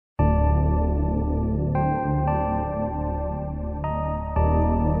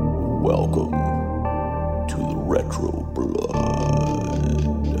Welcome to the Retro Blood.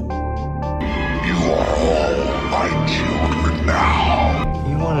 You are all my children now.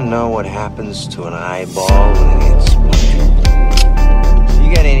 You want to know what happens to an eyeball when it gets splintered?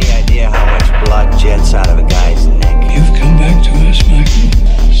 You got any idea how much blood jets out of a guy's neck? You've come back to us, Michael.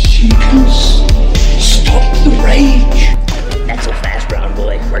 Seekers, stop the rage. Not so fast, brown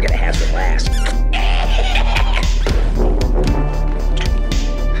boy. We're gonna have some laughs.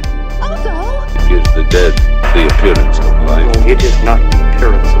 Gives the dead the appearance of life. Oh, it is not the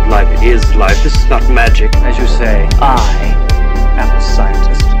appearance of life, it is life. This is not magic. As you say, I am a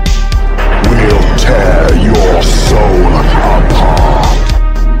scientist. We'll tear your soul apart.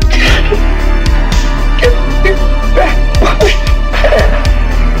 Get me back my head.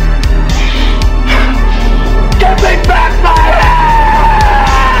 Get me back my head!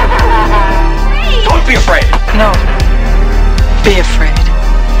 Don't be afraid. No. Be afraid.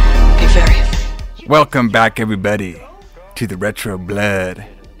 Be very afraid. Welcome back, everybody, to the Retro Blood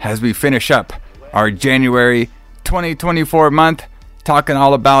as we finish up our January 2024 month talking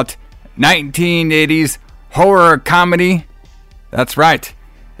all about 1980s horror comedy. That's right.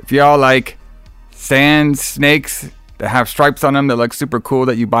 If y'all like sand snakes that have stripes on them that look super cool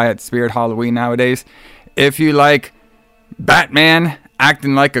that you buy at Spirit Halloween nowadays, if you like Batman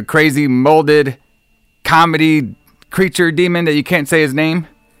acting like a crazy molded comedy creature demon that you can't say his name,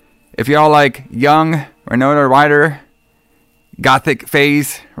 if y'all like young Winona Ryder, gothic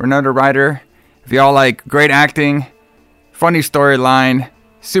phase Winona Ryder, if y'all like great acting, funny storyline,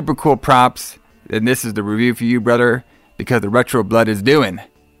 super cool props, then this is the review for you, brother, because the Retro Blood is doing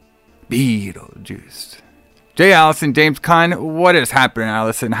Beetlejuice. Jay Allison, James Kahn, what is happening,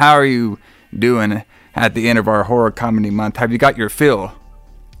 Allison? How are you doing at the end of our horror comedy month? Have you got your fill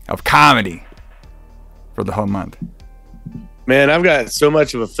of comedy for the whole month? Man, I've got so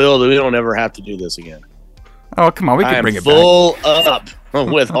much of a fill that we don't ever have to do this again. Oh, come on. We can bring it back. Full up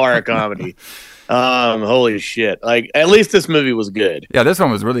with horror comedy. Holy shit. Like, at least this movie was good. Yeah, this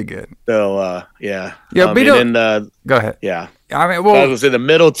one was really good. So, yeah. Yeah, go ahead. Yeah. I mean, I was well, going to say the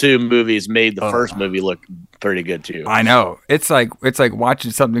middle two movies made the first movie look pretty good, too. I know. It's like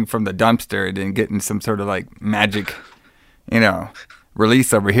watching something from the dumpster and then getting some sort of, like, magic,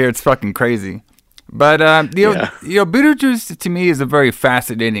 release over here. It's fucking crazy. But, Beetlejuice to me is a very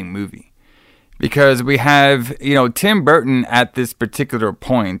fascinating movie because we have, Tim Burton at this particular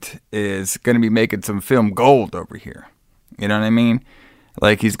point is going to be making some film gold over here. You know what I mean?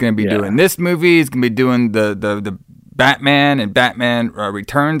 Like he's going to be doing this movie. He's going to be doing the Batman and Batman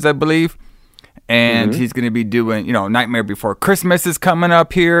Returns, I believe. And he's going to be doing, Nightmare Before Christmas is coming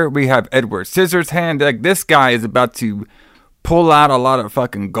up here. We have Edward Scissorhands. Like this guy is about to pull out a lot of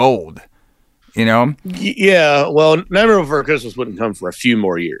fucking gold. Yeah, well, Nightmare Before Christmas wouldn't come for a few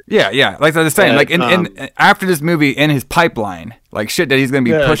more years. Yeah. Like I was saying, like in after this movie, in his pipeline, like shit that he's going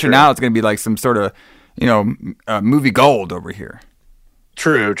to be pushing out, it's going to be like some sort of, movie gold over here.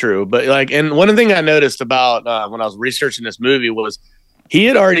 True. But and one thing I noticed about when I was researching this movie was he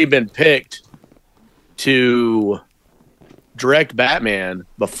had already been picked to direct Batman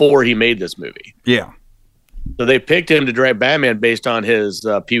before he made this movie. Yeah. So they picked him to direct Batman based on his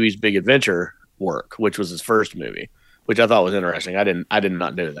Pee-wee's Big Adventure work, which was his first movie, which I thought was interesting. I did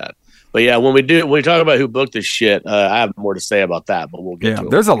not know that. But yeah, when we talk about who booked this shit, I have more to say about that, but we'll get to it.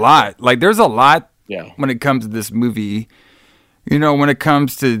 There's a lot. Like there's a lot when it comes to this movie. When it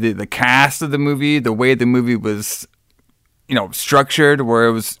comes to the cast of the movie, the way the movie was, structured, where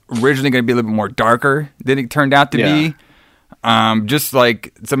it was originally going to be a little bit more darker than it turned out to be. Just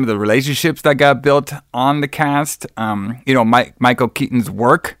like some of the relationships that got built on the cast, Michael Keaton's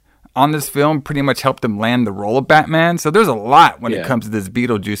work on this film pretty much helped him land the role of Batman. So there's a lot when it comes to this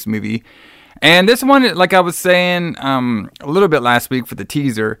Beetlejuice movie. And this one, like I was saying a little bit last week for the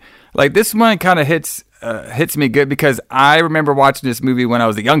teaser, like this one kind of hits me good because I remember watching this movie when I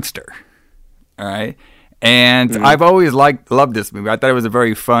was a youngster. All right. And I've always loved this movie. I thought it was a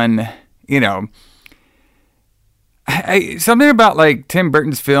very fun, something about like Tim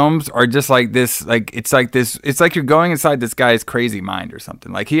Burton's films are just like this, it's like you're going inside this guy's crazy mind or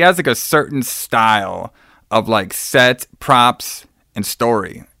something. Like he has like a certain style of like set, props, and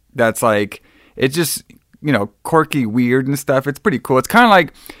story that's like, it's just, quirky, weird and stuff. It's pretty cool. It's kind of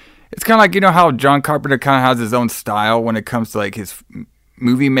like how John Carpenter kind of has his own style when it comes to like his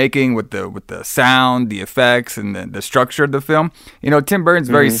movie making with the sound, the effects, and the structure of the film. Tim Burton's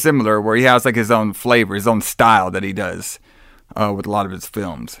very similar, where he has like his own flavor, his own style that he does with a lot of his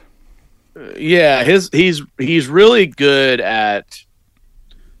films. Yeah, he's really good at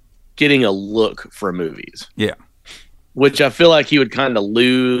getting a look for movies. Yeah. which I feel like he would kind of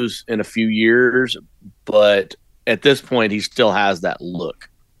lose in a few years, but at this point, he still has that look.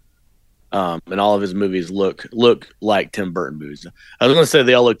 And all of his movies look like Tim Burton movies. I was going to say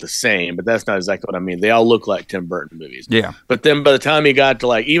they all look the same, but that's not exactly what I mean. They all look like Tim Burton movies. Yeah. But then by the time he got to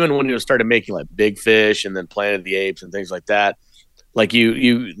like, even when he started making like Big Fish and then Planet of the Apes and things like that, like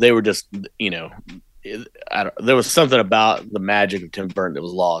they were just, there was something about the magic of Tim Burton that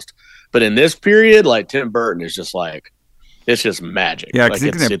was lost. But in this period, like Tim Burton is just like, it's just magic. Yeah, like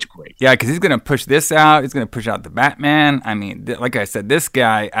it's great. Yeah, because he's going to push this out. He's going to push out the Batman. I mean, like I said, this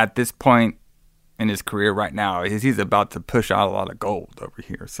guy at this point in his career right now, he's about to push out a lot of gold over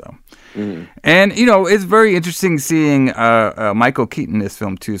here. So, And, it's very interesting seeing Michael Keaton in this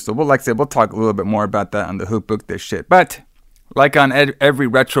film, too. So, we'll talk a little bit more about that on the Who Booked This Shit. But, like on every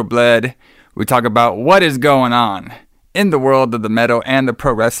Retro Blood, we talk about what is going on in the world of the metal and the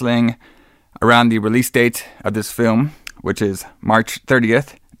pro wrestling around the release date of this film, which is March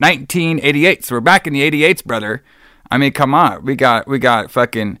 30th, 1988. So we're back in the 88s, brother. I mean, come on. We got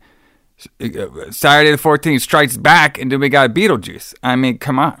fucking Saturday the 14th Strikes Back, and then we got Beetlejuice. I mean,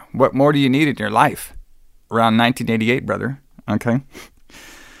 come on. What more do you need in your life around 1988, brother? Okay.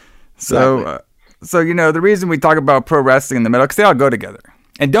 So, the reason we talk about pro wrestling and the metal, because they all go together.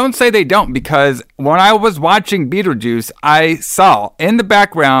 And don't say they don't, because when I was watching Beetlejuice, I saw in the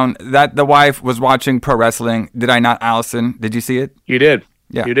background that the wife was watching pro wrestling. Did I not, Allison? Did you see it? You did.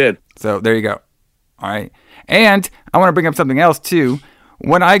 Yeah. You did. So there you go. All right. And I want to bring up something else, too.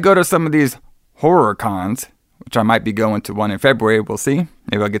 When I go to some of these horror cons, which I might be going to one in February, we'll see.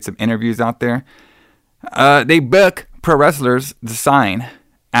 Maybe I'll get some interviews out there. They book pro wrestlers to sign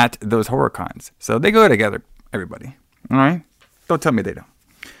at those horror cons. So they go together, everybody. All right? Don't tell me they don't.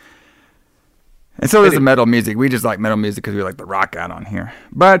 And so does the metal music. We just like metal music because we like the rock out on here.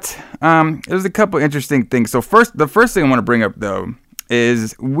 But there's a couple interesting things. So the first thing I want to bring up, though,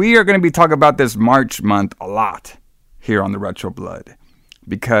 is we are going to be talking about this March month a lot here on the Retro Blood.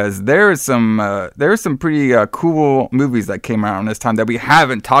 Because there are some pretty cool movies that came out this time that we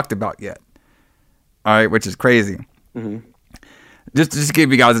haven't talked about yet. All right, which is crazy. Mm-hmm. Just to give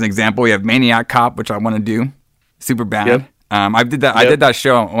you guys an example, we have Maniac Cop, which I want to do. Super bad. Yep. I did that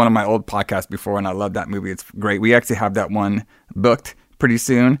show on one of my old podcasts before, and I love that movie. It's great. We actually have that one booked pretty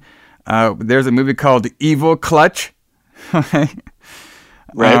soon. There's a movie called Evil Clutch.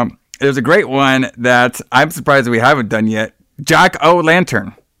 Right. There's a great one that I'm surprised we haven't done yet.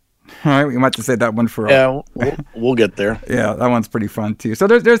 Jack-O-Lantern. All right, we might have to say that one for we'll get there. Yeah, that one's pretty fun too. So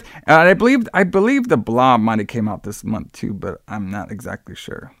there's I believe the Blob might have came out this month too, but I'm not exactly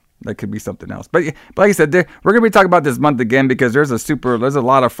sure. That could be something else. But like I said, we're going to be talking about this month again because there's a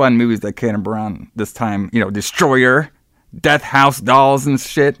lot of fun movies that came around this time. Destroyer, Death House Dolls and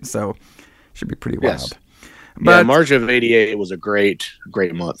shit. So should be pretty wild. Yes. But March of '88 was a great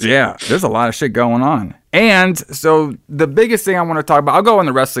month. Yeah, there's a lot of shit going on. And so the biggest thing I want to talk about, I'll go on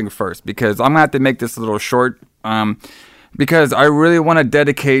the wrestling first because I'm going to have to make this a little short because I really want to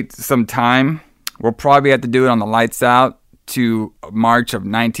dedicate some time. We'll probably have to do it on the lights out to March of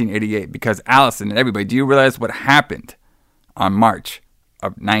 1988 because Allison and everybody, do you realize what happened on March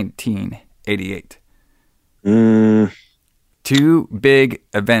of 1988? Two big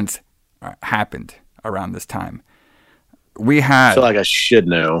events happened around this time. We had... I feel like I should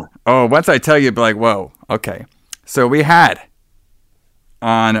know. Oh, once I tell you, you'll be like, whoa, okay. So we had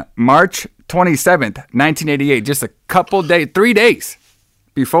on March 27th, 1988, just a couple days, 3 days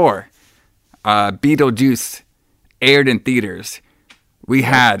before Beetlejuice aired in theaters, we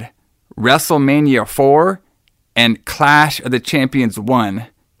had WrestleMania 4 and Clash of the Champions 1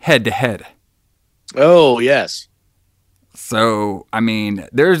 head-to-head. Oh, yes. So, I mean,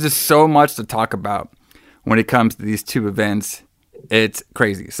 there's just so much to talk about when it comes to these two events. It's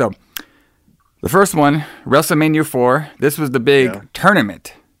crazy. So, the first one, WrestleMania 4, this was the big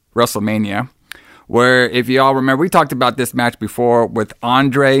tournament, WrestleMania, where if you all remember, we talked about this match before with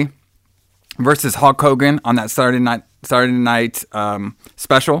Andre versus Hulk Hogan on that Saturday night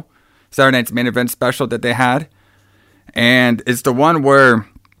special, Saturday night's main event special that they had. And it's the one where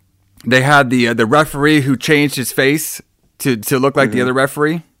they had the referee who changed his face to look like the other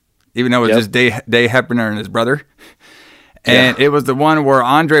referee, even though it was just Dave Hebner and his brother. And it was the one where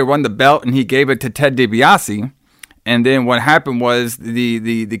Andre won the belt and he gave it to Ted DiBiase. And then what happened was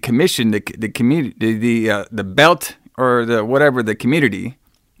the commission, the community, the belt or the community,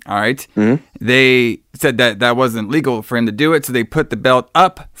 all right, they said that wasn't legal for him to do it. So they put the belt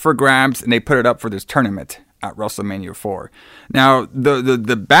up for grabs and they put it up for this tournament at WrestleMania 4. Now,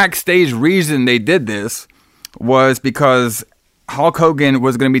 the backstage reason they did this was because Hulk Hogan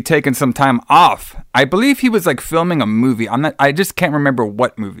was going to be taking some time off. I believe he was like filming a movie. I just can't remember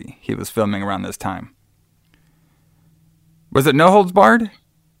what movie he was filming around this time. Was it No Holds Barred?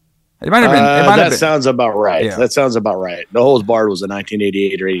 It might have been. That sounds about right. Yeah. That sounds about right. No Holds Barred was a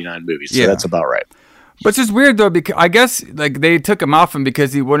 1988 or 89 movie, so that's about right. But it's just weird though, because I guess like they took him off him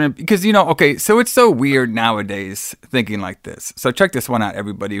because he wouldn't. Because okay, so it's so weird nowadays thinking like this. So check this one out,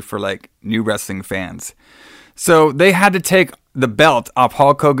 everybody, for like new wrestling fans. So they had to take the belt off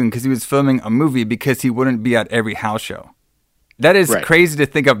Hulk Hogan because he was filming a movie because he wouldn't be at every house show. That is crazy to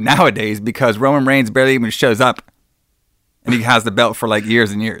think of nowadays because Roman Reigns barely even shows up, and he has the belt for like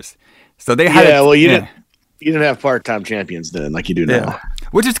years and years. So they had you didn't have part-time champions then like you do now.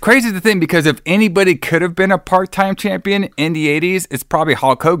 Which is crazy to think because if anybody could have been a part-time champion in the 80s, it's probably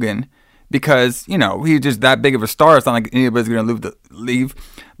Hulk Hogan because, he's just that big of a star. It's not like anybody's going to leave.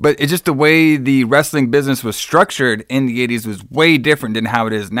 But it's just the way the wrestling business was structured in the 80s was way different than how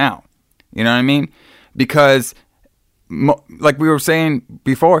it is now. You know what I mean? Because, like we were saying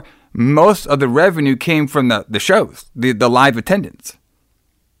before, most of the revenue came from the shows, the live attendance.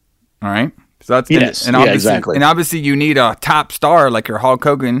 All right? So that's exactly. And obviously you need a top star like your Hulk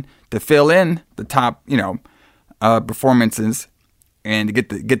Hogan to fill in the top, performances and to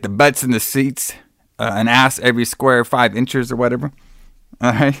get the butts in the seats, an ass every square 5 inches or whatever.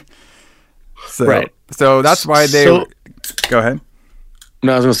 All right. So that's why go ahead.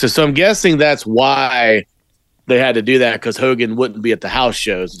 No, I was going to say. So I'm guessing that's why they had to do that because Hogan wouldn't be at the house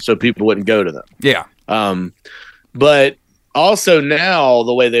shows, so people wouldn't go to them. Yeah. But also now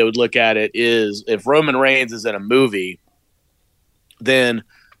the way they would look at it is if Roman Reigns is in a movie, then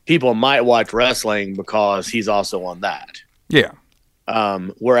people might watch wrestling because he's also on that. Yeah.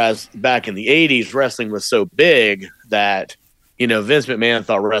 Whereas back in the 80s, wrestling was so big that, Vince McMahon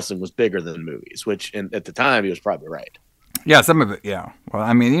thought wrestling was bigger than movies, which at the time he was probably right. Yeah, some of it, yeah. Well,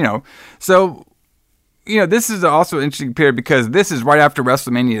 I mean, so, this is also an interesting period because this is right after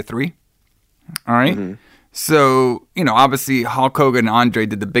WrestleMania 3. All right? Mm-hmm. So, obviously Hulk Hogan and Andre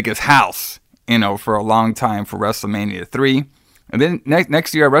did the biggest house, for a long time for WrestleMania 3. And then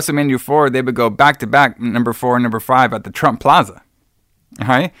next year at WrestleMania 4, they would go back-to-back, number 4 and number 5 at the Trump Plaza. All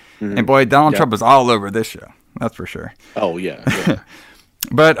right? Mm-hmm. And boy, Donald Trump was all over this show. That's for sure. Oh, yeah.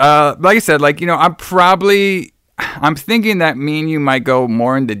 But like I said, I'm thinking that me and you might go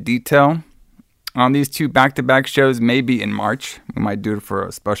more into detail on these 2 back-to-back shows, maybe in March. We might do it for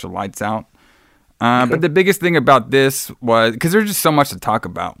a special Lights Out. But the biggest thing about this was, because there's just so much to talk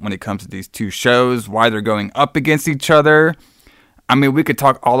about when it comes to these 2 shows, why they're going up against each other. I mean, we could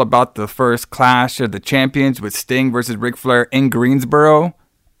talk all about the first Clash of the Champions with Sting versus Ric Flair in Greensboro.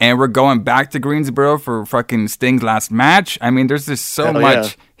 And we're going back to Greensboro for fucking Sting's last match. I mean, there's just so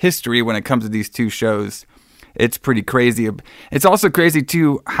much history when it comes to these 2 shows. It's pretty crazy. It's also crazy,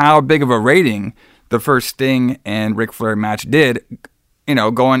 too, how big of a rating the first Sting and Ric Flair match did,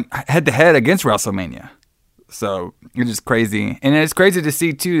 going head-to-head against WrestleMania. So it's just crazy. And it's crazy to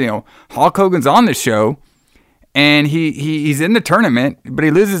see, too, Hulk Hogan's on the show, and he's in the tournament, but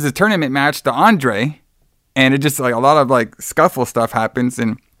he loses the tournament match to Andre, and it just, like, a lot of, like, scuffle stuff happens,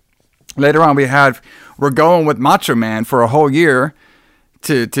 and later on we're going with Macho Man for a whole year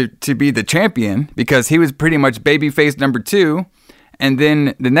to be the champion because he was pretty much babyface number 2. And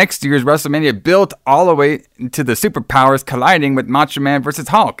then the next year's WrestleMania built all the way to the superpowers colliding with Macho Man versus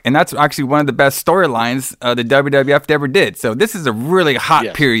Hulk. And that's actually one of the best storylines the WWF ever did. So this is a really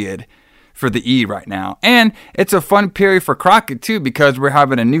hot period for the E right now. And it's a fun period for Crockett too because we're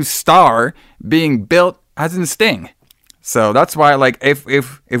having a new star being built as in Sting. So that's why, like, if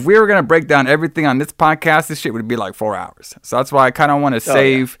we were going to break down everything on this podcast, this shit would be like 4 hours. So that's why I kind of want to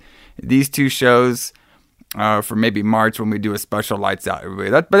save these 2 shows for maybe March when we do a special Lights Out,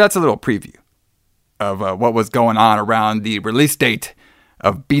 everybody. But that's a little preview of what was going on around the release date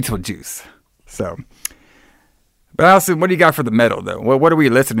of Beetlejuice. So, but Allison, what do you got for the metal, though? What are we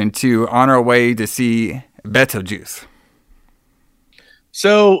listening to on our way to see Beetlejuice?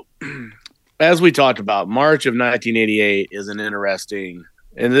 So, as we talked about, March of 1988 is an interesting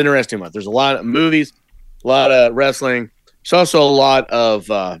month. There's a lot of movies, a lot of wrestling. There's also a lot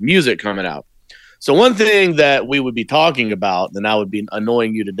of music coming out. So one thing that we would be talking about, and I would be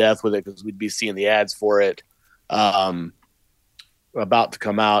annoying you to death with it because we'd be seeing the ads for it about to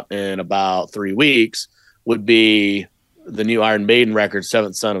come out in about 3 weeks, would be the new Iron Maiden record,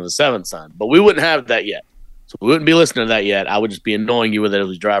 Seventh Son of the Seventh Son. But we wouldn't have that yet. So we wouldn't be listening to that yet. I would just be annoying you with it as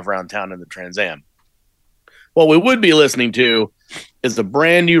we drive around town in the Trans Am. What we would be listening to is a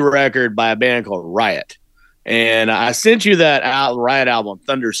brand new record by a band called Riot. And I sent you that Riot album,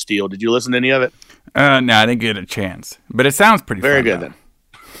 Thunder Steel. Did you listen to any of it? No, I didn't get a chance, but it sounds pretty Very fun, good though.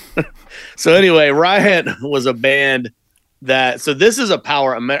 then. So anyway, Riot was a band so this is an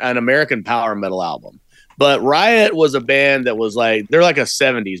American power metal album, but Riot was a band that was they're like a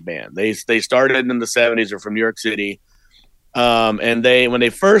 70s band. They started in the 70s. They're from New York City. And when they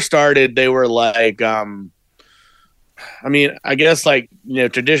first started, they were I guess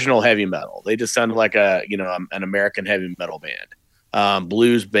traditional heavy metal. They just sounded like an American heavy metal band,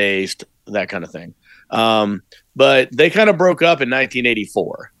 blues based, that kind of thing. But they kind of broke up in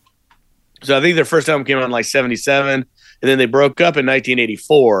 1984. So I think their first album came out in 77, and then they broke up in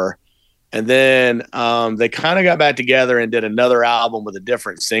 1984. And then they kind of got back together and did another album with a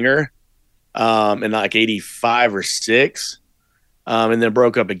different singer in 85 or 6. And then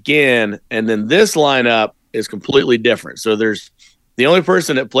broke up again. And then this lineup is completely different. So there's the only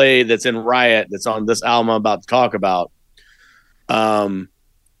person that's in Riot that's on this album I'm about to talk about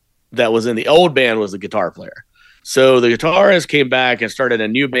that was in the old band was the guitar player. So the guitarist came back and started a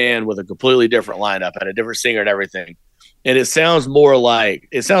new band with a completely different lineup, had a different singer and everything. And it sounds like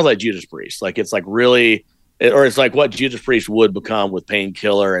Judas Priest. It's like what Judas Priest would become with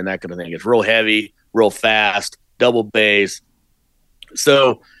Painkiller and that kind of thing. It's real heavy, real fast, double bass.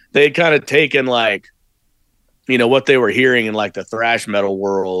 So they had kind of taken what they were hearing in the thrash metal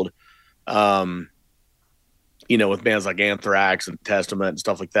world, with bands like Anthrax and Testament and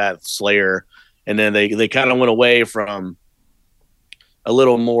stuff like that, Slayer. And then they kind of went away from a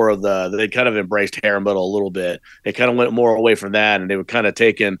little more of they kind of embraced hair metal a little bit. They kind of went more away from that, and they were kind of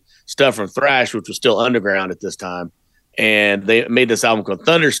taking stuff from thrash, which was still underground at this time. And they made this album called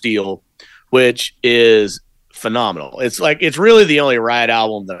Thundersteel, which is phenomenal. It's really the only Riot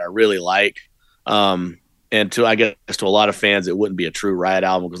album that I really like. And I guess to a lot of fans, it wouldn't be a true Riot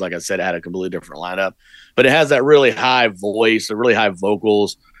album because, like I said, it had a completely different lineup. But it has that really high voice, the really high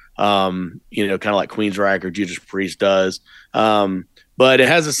vocals, kind of like Queensryche or Judas Priest does. But it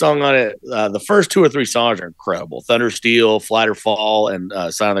has a song on it. The first 2 or 3 songs are incredible. Thundersteel, Flight or Fall, and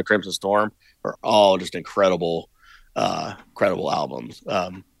Sign of the Crimson Storm are all just incredible albums,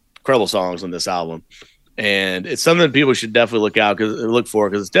 incredible songs on this album. And it's something that people should definitely look for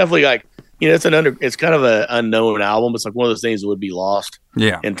because it's definitely it's kind of an unknown album. It's one of those things that would be lost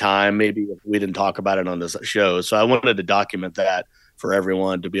in time, maybe if we didn't talk about it on this show. So I wanted to document that for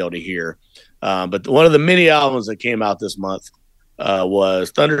everyone to be able to hear. But one of the many albums that came out this month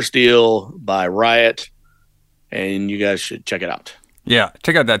was Thundersteel by Riot, and you guys should check it out. Yeah,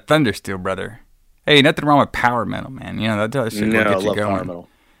 check out that Thundersteel, brother. Hey, nothing wrong with power metal, man. That shit will get you going. Power metal.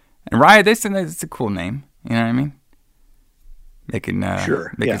 And Riot, they said it's a cool name. You know what I mean? Making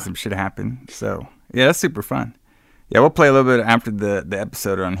some shit happen. So yeah, that's super fun. Yeah, we'll play a little bit after the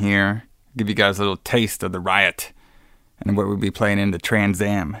episode on here. Give you guys a little taste of the Riot and what we'll be playing in the Trans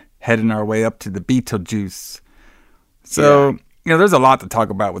Am, heading our way up to the Beetlejuice. So there's a lot to talk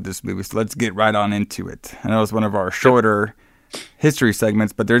about with this movie. So let's get right on into it. I know it's one of our shorter history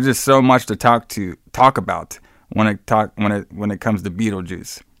segments, but there's just so much to talk about when it comes to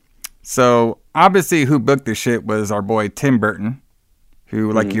Beetlejuice. So obviously, who booked this shit was our boy Tim Burton,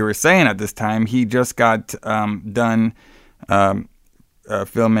 who, like you were saying at this time, he just got done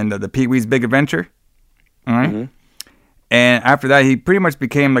filming the Pee-wee's Big Adventure. All right. Mm-hmm. And after that, he pretty much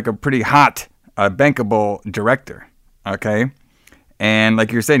became a pretty hot, bankable director. Okay. And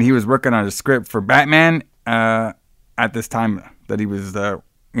like you're saying, he was working on a script for Batman at this time that he was,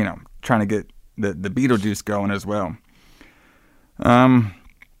 trying to get the Beetlejuice going as well.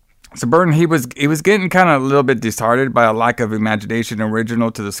 So Burton, he was getting kind of a little bit disheartened by a lack of imagination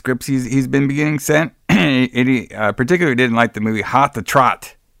original to the scripts he's been being sent. He particularly didn't like the movie Hot to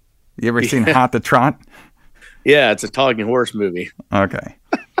Trot. You ever seen Hot to Trot? Yeah, it's a talking horse movie. Okay.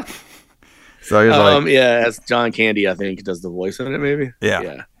 So he's that's John Candy, I think, does the voice in it, maybe.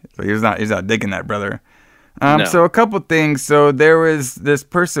 Yeah. So he's not digging that, brother. No. So a couple things. So there was this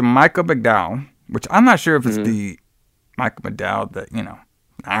person, Michael McDowell, which I'm not sure if it's the Michael McDowell that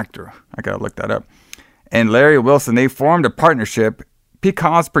actor. I gotta look that up. And Larry Wilson, they formed a partnership,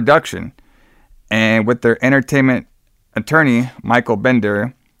 Pecos Production, and with their entertainment attorney, Michael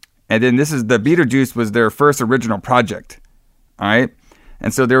Bender. And then the Beetlejuice was their first original project. All right.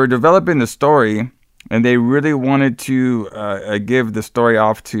 And so they were developing the story, and they really wanted to give the story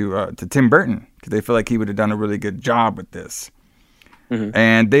off to Tim Burton because they feel like he would have done a really good job with this. Mm-hmm.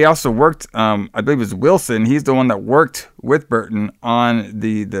 And they also worked, I believe it was Wilson. He's the one that worked with Burton on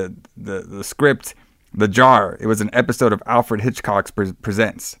the script, The Jar. It was an episode of Alfred Hitchcock's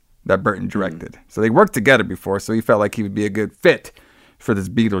Presents that Burton directed. Mm-hmm. So they worked together before, so he felt like he would be a good fit for this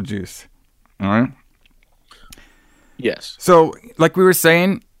Beetlejuice. All right? Yes. So, like we were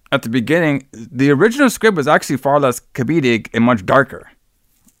saying, at the beginning, the original script was actually far less comedic and much darker.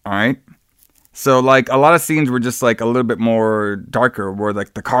 All right. So, like, a lot of scenes were just, like, a little bit more darker, where,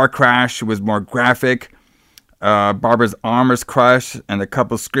 like, the car crash was more graphic. Barbara's arm was crushed, and the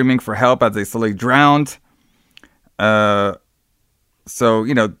couple screaming for help as they slowly drowned. So,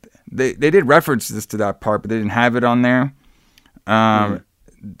 you know, they did references to that part, but they didn't have it on there.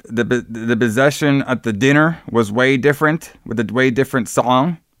 The possession at the dinner was way different, with a way different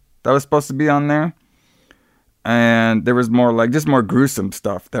song that was supposed to be on there. And there was more, like, just more gruesome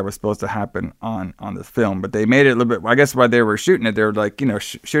stuff that was supposed to happen on this film. But they made it a little bit, I guess while they were shooting it, they were, like, you know,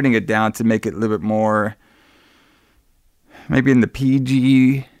 shooting it down to make it a little bit more, maybe in the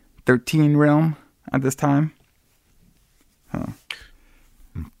PG-13 realm at this time.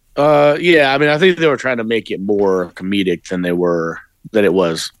 Yeah, I mean, I think they were trying to make it more comedic than it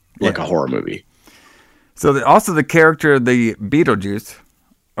was like a horror movie. So also the character, the Beetlejuice,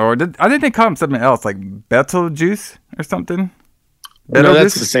 I think they call him something else, like Beetlejuice or something. No,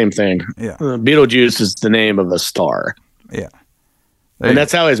 that's the same thing. Yeah, Beetlejuice is the name of a star. Yeah, and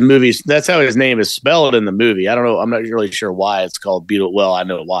that's how his name is spelled in the movie. I don't know. I'm not really sure why it's called Beetle. Well, I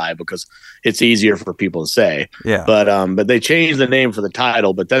know why, because it's easier for people to say. Yeah. But they changed the name for the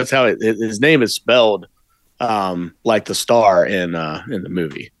title, but that's how his name is spelled, like the star in the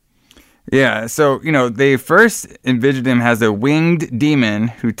movie. Yeah. So, you know, they first envisioned him as a winged demon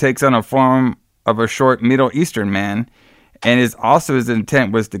who takes on a form of a short Middle Eastern man, and his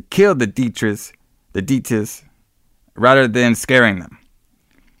intent was to kill the Dietrichs, rather than scaring them.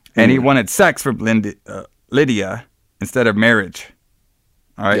 And he wanted sex from Lydia instead of marriage.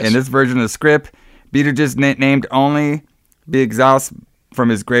 All right. Yes. In this version of the script, Beetlejuice named only be exiled from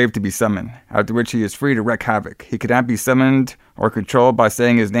his grave to be summoned, after which he is free to wreak havoc. He cannot be summoned or controlled by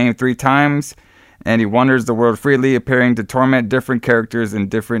saying his name 3 times, and he wanders the world freely, appearing to torment different characters in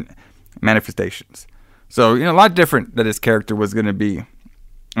different manifestations. So, you know, a lot different that his character was going to be.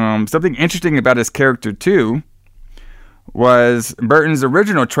 Something interesting about his character, too, was Burton's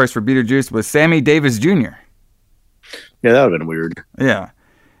original choice for Beetlejuice was Sammy Davis Jr. Yeah, that would have been weird. Yeah.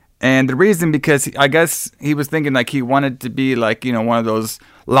 And the reason, because I guess he was thinking like he wanted to be like, you know, one of those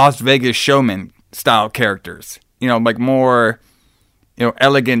Las Vegas showman style characters. You know, like more, you know,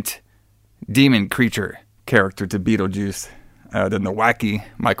 elegant demon creature character to Beetlejuice than the wacky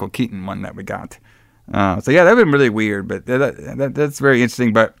Michael Keaton one that we got. So yeah, that would have been really weird, but that's very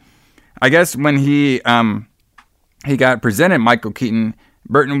interesting. But I guess when he got presented Michael Keaton,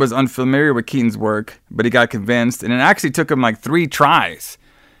 Burton was unfamiliar with Keaton's work, but he got convinced, and it actually took him like 3 tries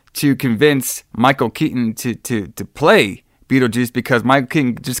to convince Michael Keaton to play Beetlejuice, because Michael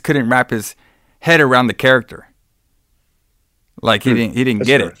Keaton just couldn't wrap his head around the character. Like he didn't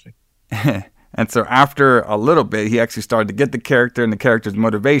get it. And so after a little bit, he actually started to get the character and the character's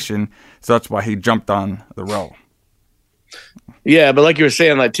motivation. So that's why he jumped on the role. Yeah, but like you were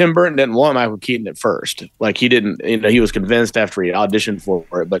saying, like Tim Burton didn't want Michael Keaton at first. Like he didn't, you know, he was convinced after he auditioned for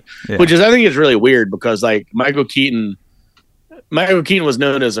it. But which is, I think, is really weird, because like Michael Keaton was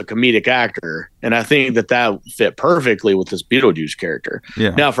known as a comedic actor, and I think that fit perfectly with this Beetlejuice character. Yeah.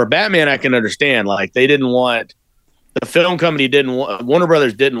 Now for Batman, I can understand, like they didn't want. The film company Warner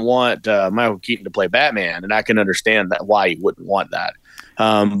Brothers didn't want Michael Keaton to play Batman, and I can understand that why he wouldn't want that.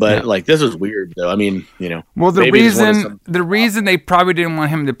 But like this is weird, though. I mean, you know. Well, the reason they probably didn't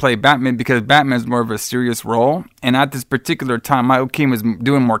want him to play Batman, because Batman is more of a serious role, and at this particular time, Michael Keaton was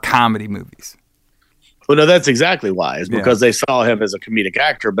doing more comedy movies. Well, no, that's exactly why. It's because they saw him as a comedic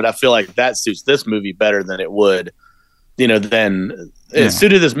actor, but I feel like that suits this movie better than it would. You know, it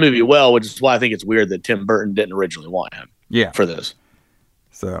suited this movie well, which is why I think it's weird that Tim Burton didn't originally want him. For this.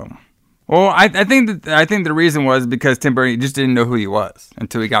 So, well, I think the reason was because Tim Burton just didn't know who he was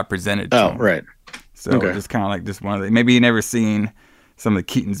until he got presented to him. Right. So just kind of like just one of the, maybe he never seen some of the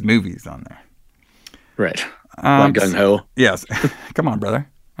Keaton's movies on there. Right. Like Gung Ho. Yes. Come on, brother.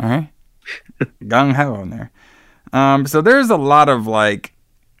 All right. Gung Ho on there. So there's a lot of like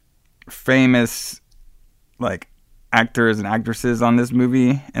famous like actors and actresses on this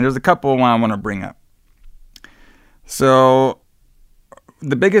movie, and there's a couple I want to bring up. So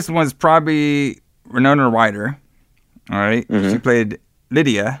the biggest one is probably Winona Ryder. All right. She played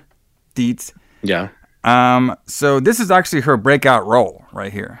Lydia Dietz. Yeah. So this is actually her breakout role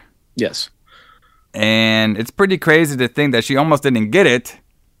right here. Yes. And it's pretty crazy to think that she almost didn't get it.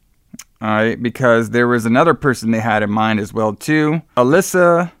 All right, because there was another person they had in mind as well too.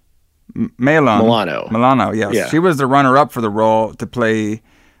 Alyssa Milano, yes. Yeah. She was the runner-up for the role to play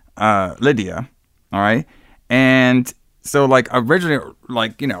Lydia. All right. And so like originally,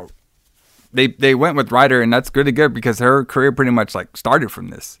 like, you know, they went with Ryder, and that's really good because her career pretty much like started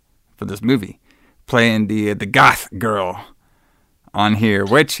from this. for this movie, playing the goth girl on here.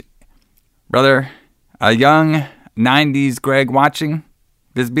 Which, brother, a young 90s Greg watching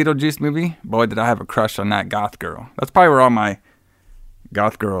this Beetlejuice movie, boy, did I have a crush on that goth girl. That's probably where all my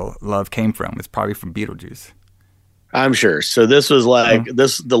goth girl love came from. It's probably from Beetlejuice. I'm sure. So this was like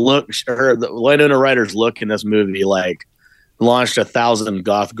the look. The Winona Ryder's look in this movie like launched 1,000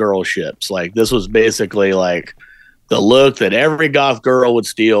 goth girl ships. Like this was basically like the look that every goth girl would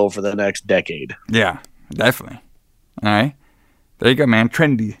steal for the next decade. Yeah, definitely. All right, there you go, man.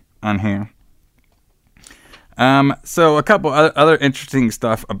 Trendy on here. So a couple other interesting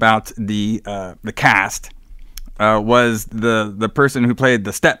stuff about the cast was the person who played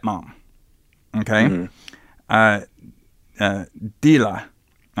the stepmom. Okay. Dila,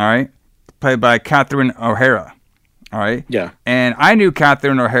 all right, played by Catherine O'Hara, all right. Yeah. And I knew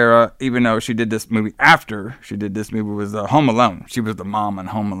Catherine O'Hara, even though she did this movie after she did this movie, was Home Alone. She was the mom on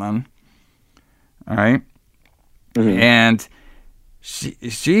Home Alone, all right. And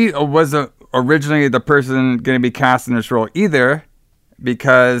she was originally the person going to be cast in this role either,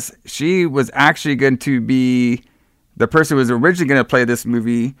 because she was actually going to be the person who was originally going to play this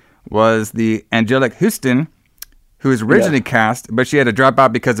movie was the Angelique Houston, who was originally cast, but she had to drop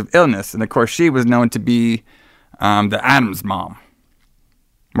out because of illness. And of course, she was known to be the Addams mom,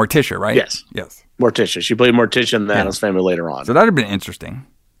 Morticia, right? Yes. Morticia. She played Morticia in the Addams Family later on. So that'd have been interesting,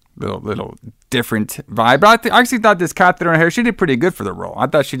 little different vibe. But I actually thought this Catherine O'Hara, she did pretty good for the role. I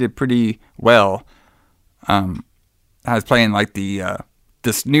thought she did pretty well. I was playing like the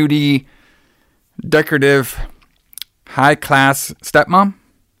snooty, decorative, high class stepmom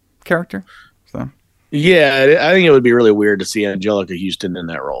character. So. Yeah, I think it would be really weird to see Angelica Houston in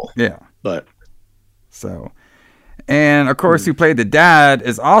that role. Yeah. But so, and of course, who played the dad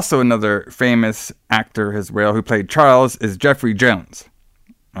is also another famous actor as well, who played Charles, is Jeffrey Jones.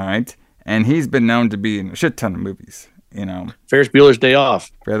 All right. And he's been known to be in a shit ton of movies, you know. Ferris Bueller's Day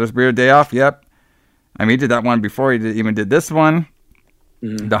Off. Ferris Bueller's Day Off, yep. I mean, he did that one before. He even did this one.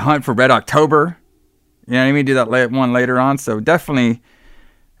 The Hunt for Red October. You know what I mean? He did that one later on. So definitely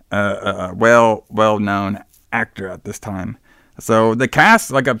a well-known actor at this time. So the cast,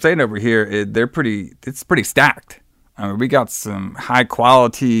 like I'm saying over here, it's pretty stacked. I mean, we got some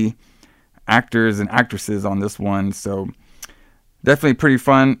high-quality actors and actresses on this one. So definitely pretty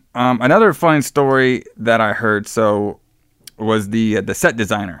fun. Another funny story that I heard was the set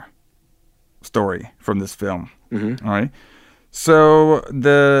designer story from this film. All right. So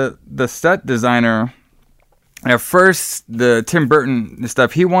the set designer, at first, the Tim Burton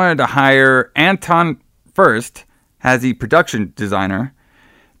stuff, he wanted to hire Anton first as the production designer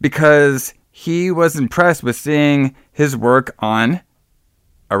because he was impressed with seeing his work on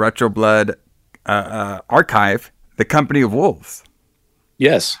a Retro Blood archive, The Company of Wolves.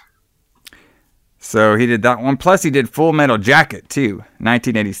 Yes. So he did that one. Plus, he did Full Metal Jacket, too,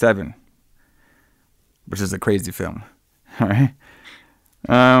 1987, which is a crazy film. All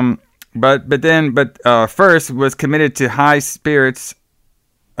right. But first was committed to high spirits.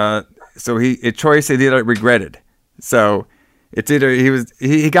 So a choice he either regretted. So it's either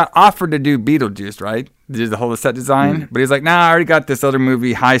he got offered to do Beetlejuice, right? Did the whole set design, but he's like, nah, I already got this other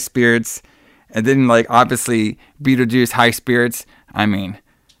movie, High Spirits, and then like obviously Beetlejuice, High Spirits. I mean,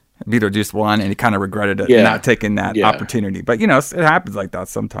 Beetlejuice won, and he kind of regretted it, not taking that opportunity. But you know, it happens like that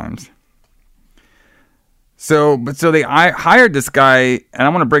sometimes. So they hired this guy, and I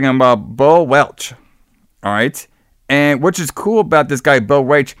want to bring him up, Bo Welch. All right. And which is cool about this guy, Bo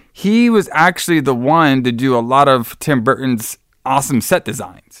Welch, he was actually the one to do a lot of Tim Burton's awesome set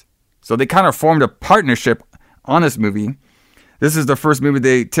designs. So they kind of formed a partnership on this movie. This is the first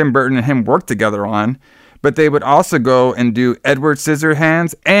movie Tim Burton and him worked together on. But they would also go and do Edward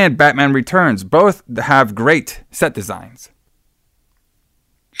Scissorhands and Batman Returns. Both have great set designs.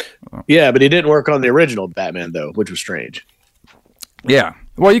 Yeah, but he didn't work on the original Batman, though, which was strange. Yeah.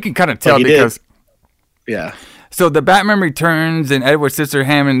 Well, you can kind of tell because... Yeah. So the Batman Returns and Edward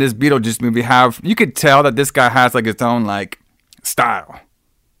Scissorhands and this Beetlejuice movie you could tell that this guy has like his own like style.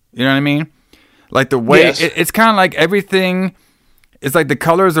 You know what I mean? Like the way, it's kind of like everything... It's like the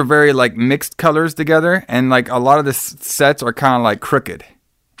colors are very like mixed colors together, and like a lot of the sets are kind of like crooked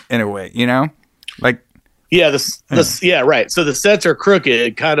in a way, you know? Like... Yeah, yeah, right. So the sets are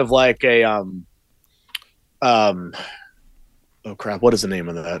crooked, kind of like a oh crap, what is the name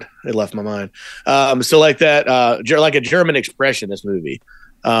of that? It left my mind. So like that, like a German Expressionist movie,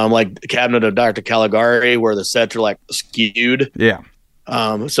 like the Cabinet of Dr. Caligari, where the sets are like skewed. Yeah.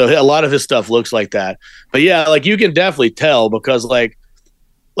 So a lot of his stuff looks like that. But yeah, like you can definitely tell because like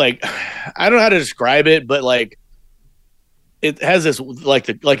I don't know how to describe it, but like it has this like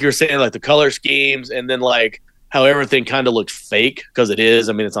you're saying, like the color schemes, and then like how everything kind of looks fake because it is.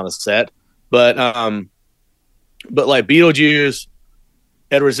 I mean, it's on a set, but like Beetlejuice,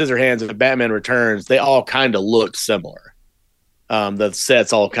 Edward Scissorhands, and Batman Returns, they all kind of look similar. The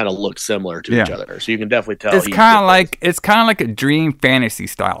sets all kind of look similar to each other, so you can definitely tell. It's kind of like a dream fantasy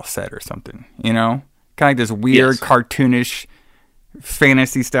style set or something, you know, kind of like this weird cartoonish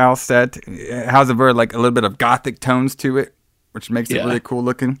fantasy style set. It has a very like a little bit of gothic tones to it, which makes it really cool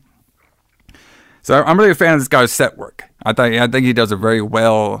looking. So I'm really a fan of this guy's set work. I think he does a very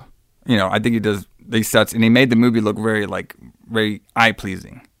well. You know, I think he does these sets, and he made the movie look very eye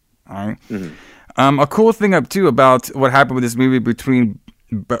pleasing. All right. Mm-hmm. A cool thing up too about what happened with this movie between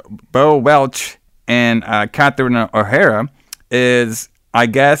Bo Welch and Catherine O'Hara is, I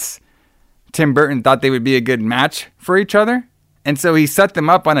guess, Tim Burton thought they would be a good match for each other, and so he set them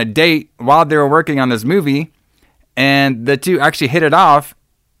up on a date while they were working on this movie, and the two actually hit it off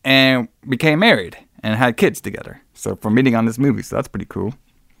and became married and had kids together. So from meeting on this movie, so that's pretty cool.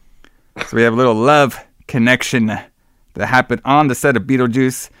 So we have a little love connection that happened on the set of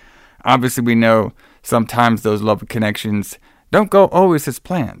Beetlejuice. Obviously, we know sometimes those love connections don't go always as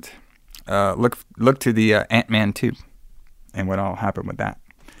planned. Look to the Ant-Man 2 and what all happened with that.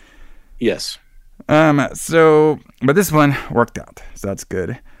 Yes. But this one worked out, so that's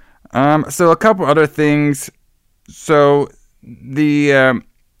good. So a couple other things. So the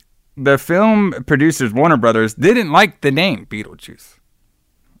film producers, Warner Brothers, didn't like the name Beetlejuice.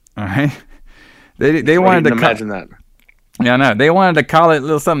 All right, they wanted to imagine that. Yeah, no, they wanted to call it a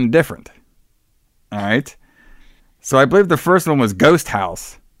little something different. All right, so I believe the first one was Ghost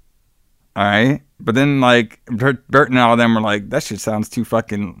House. All right, but then like Burton and all of them were like, that shit sounds too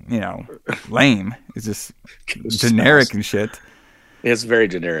fucking lame. It's just generic and shit. It's very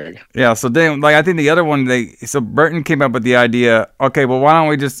generic. Yeah, so then I think the other one so Burton came up with the idea. Okay, well why don't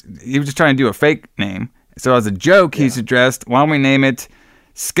we he was just trying to do a fake name. So as a joke, he suggested, why don't we name it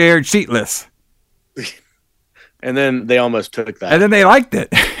Scared Sheetless? And then they almost took that. And then they liked it.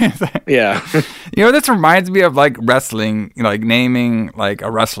 Yeah. This reminds me of like wrestling, like naming like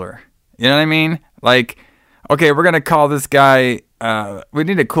a wrestler. You know what I mean? Like, okay, we're going to call this guy, we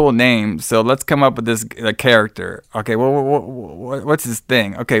need a cool name, so let's come up with this character. Okay, well, what's his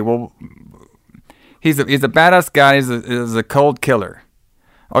thing? Okay, well, he's a badass guy, he's a cold killer.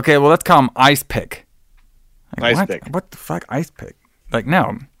 Okay, well, let's call him Ice Pick. Like, Ice Pick. What the fuck, Ice Pick? Like,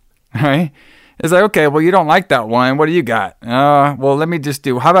 no. Right? It's like, okay, well, you don't like that one. What do you got? Well, let me just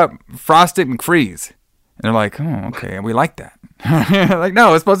how about Frosted McFreeze? And they're like, oh, okay, we like that. Like,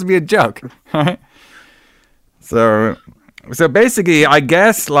 no, it's supposed to be a joke. So basically, I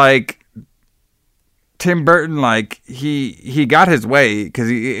guess, like, Tim Burton, like, he got his way,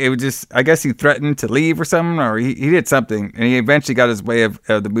 because I guess he threatened to leave or something, or he did something, and he eventually got his way of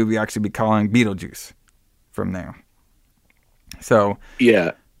the movie actually be calling Beetlejuice from there. So,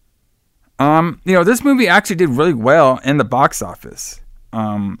 yeah. This movie actually did really well in the box office.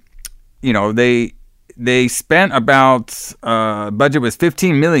 They spent about budget was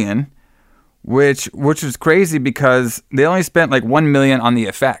 $15 million, which was crazy because they only spent like $1 million on the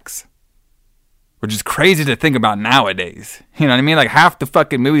effects, which is crazy to think about nowadays. You know what I mean? Like half the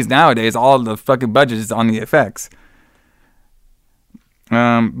fucking movies nowadays, all the fucking budget is on the effects.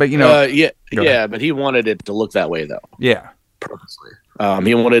 But but he wanted it to look that way though. Yeah, purposely.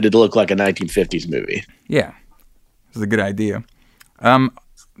 He wanted it to look like a 1950s movie. Yeah, it was a good idea.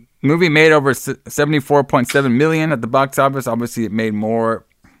 Movie made over $74.7 million at the box office. Obviously, it made more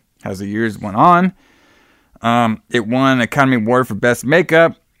as the years went on. It won an Academy Award for Best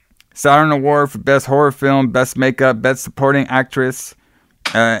Makeup, Saturn Award for Best Horror Film, Best Makeup, Best Supporting Actress.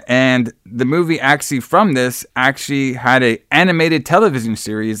 And the movie actually had an animated television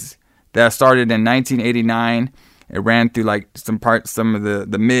series that started in 1989. It ran through like some of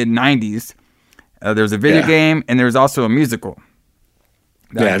the mid 90s. There was a video game and there was also a musical.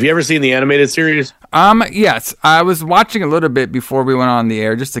 Have you ever seen the animated series? Yes, I was watching a little bit before we went on the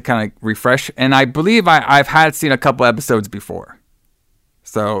air just to kind of refresh, and I believe I've seen a couple episodes before.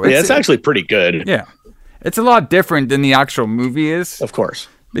 So it's actually pretty good. Yeah, it's a lot different than the actual movie is, of course,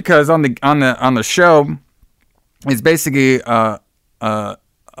 because on the show, it's basically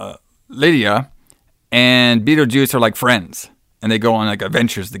Lydia and Beetlejuice are like friends, and they go on like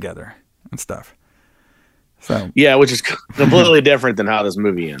adventures together and stuff. So yeah, which is completely different than how this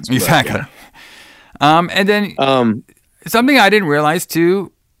movie ends. Exactly. Yeah. And then something I didn't realize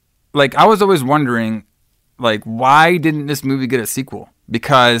too, like I was always wondering, like why didn't this movie get a sequel?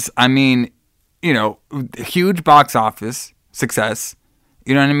 Because I mean, huge box office success.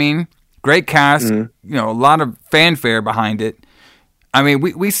 You know what I mean? Great cast, you know, a lot of fanfare behind it. I mean,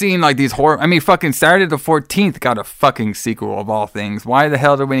 we seen like these horror. I mean, fucking Saturday the 14th got a fucking sequel of all things. Why the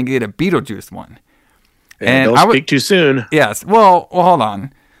hell did we get a Beetlejuice one? And don't speak too soon. Yes. Well, hold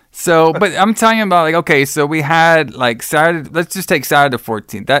on. So, but I'm telling you about like, okay, so we had like Saturday. Let's just take Saturday the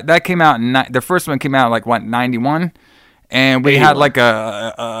 14th. That came out. The first one came out like what 91, and we 81. had like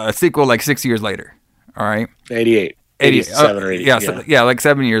a sequel like 6 years later. All right. 88, 87 or 88. Yeah, like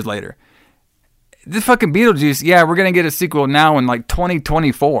 7 years later. This fucking Beetlejuice, yeah, we're gonna get a sequel now in like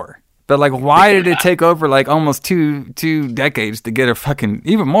 2024. But like, why did it take over like almost two decades to get a fucking,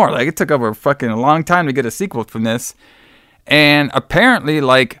 even more? Like, it took over fucking a long time to get a sequel from this. And apparently,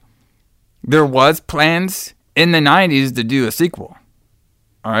 like, there was plans in the 90s to do a sequel.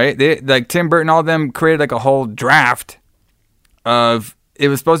 All right, like Tim Burton, all of them created like a whole draft of, it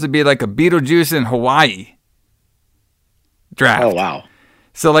was supposed to be like a Beetlejuice in Hawaii draft. Oh wow.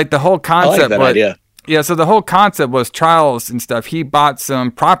 So like the whole concept that was, idea. Yeah, so the whole concept was Charles and stuff. He bought some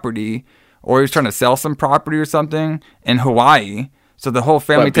property, or he was trying to sell some property or something in Hawaii. So the whole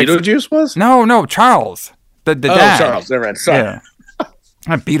family Beetlejuice was? No, Charles. The dad. Charles. Never mind. Sorry. Yeah.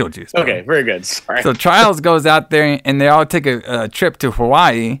 Not Beetlejuice. Bro. Okay, very good. Sorry. So Charles goes out there and they all take a trip to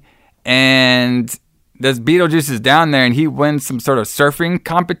Hawaii, and this Beetlejuice is down there and he wins some sort of surfing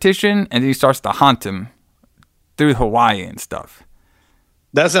competition, and then he starts to haunt him through Hawaii and stuff.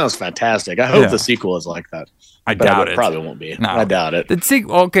 That sounds fantastic. I hope the sequel is like that. I doubt it. Probably won't be. No. I doubt it.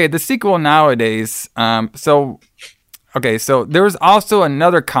 The sequel nowadays. So there was also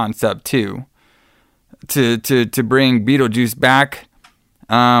another concept too, to bring Beetlejuice back,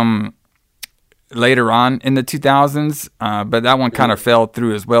 later on in the 2000s. But that one kind of fell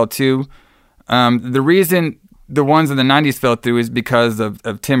through as well too. The reason the ones in the 90s fell through is because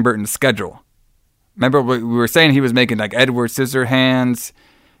of Tim Burton's schedule. Remember, we were saying he was making like Edward Scissorhands.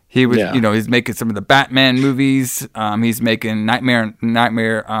 He was, he's making some of the Batman movies. He's making Nightmare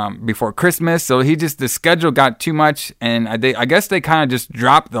Before Christmas. So the schedule got too much, and I guess they kind of just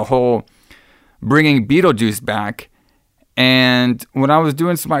dropped the whole bringing Beetlejuice back. And when I was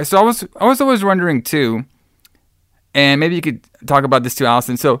doing I was always wondering too, and maybe you could talk about this too,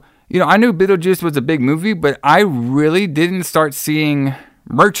 Allison. So I knew Beetlejuice was a big movie, but I really didn't start seeing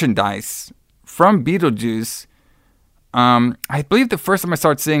merchandise from Beetlejuice. I believe the first time I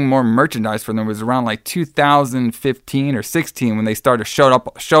started seeing more merchandise from them was around like 2015 or 16 when they started to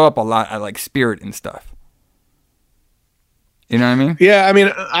show up a lot at like Spirit and stuff. You know what I mean? Yeah, I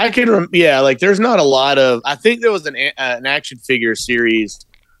mean, like there's not a lot of. I think there was an action figure series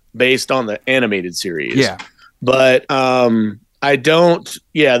based on the animated series. Yeah, but I don't.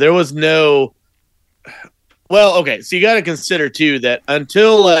 Yeah, there was no. Well, okay, so you got to consider too that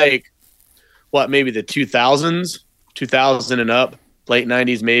until like maybe the 2000s. 2000 and up, late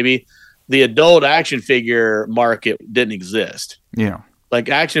 90s maybe, the adult action figure market didn't exist. Yeah. Like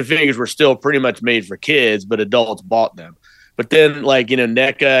action figures were still pretty much made for kids, but adults bought them. But then like,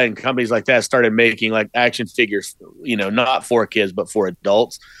 NECA and companies like that started making like action figures, not for kids, but for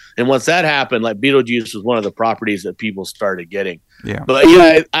adults. And once that happened, like Beetlejuice was one of the properties that people started getting. Yeah. But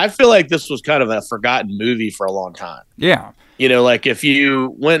yeah, I feel like this was kind of a forgotten movie for a long time. Yeah. Like if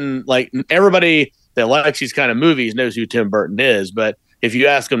you went and like everybody that likes these kind of movies knows who Tim Burton is, but if you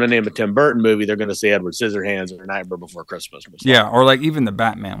ask them to name a Tim Burton movie, they're going to say Edward Scissorhands or Nightmare Before Christmas. Yeah, or like even the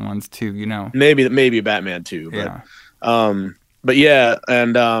Batman ones too, Maybe Batman too. Yeah. But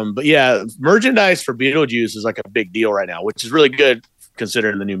merchandise for Beetlejuice is like a big deal right now, which is really good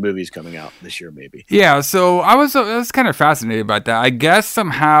considering the new movies coming out this year, maybe. Yeah, so I was kind of fascinated about that. I guess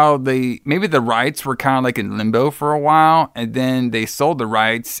somehow maybe the rights were kind of like in limbo for a while, and then they sold the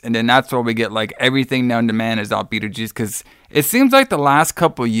rights, and then that's where we get like everything known to man is out Beetlejuice, because it seems like the last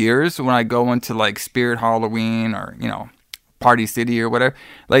couple of years when I go into like Spirit Halloween or Party City or whatever,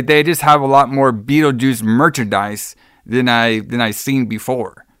 like they just have a lot more Beetlejuice merchandise than I seen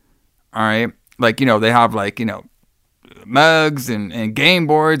before. All right, like they have like mugs and game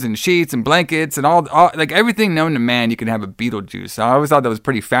boards and sheets and blankets and all like everything known to man you can have a Beetlejuice. So I always thought that was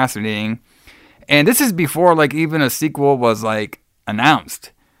pretty fascinating. And this is before like even a sequel was like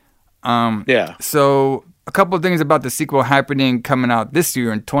announced. So a couple of things about the sequel coming out this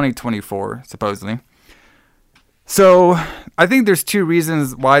year in 2024 supposedly. So I think there's two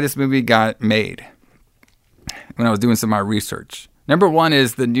reasons why this movie got made when I was doing some of my research. Number one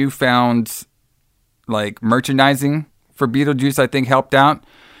is the newfound like merchandising for Beetlejuice, I think helped out.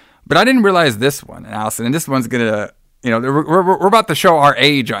 But I didn't realize this one, Allison, and this one's going to we're about to show our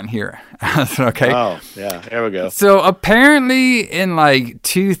age on here. Okay. Oh, yeah. There we go. So apparently in like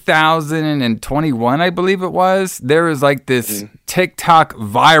 2021, I believe it was, there was like this TikTok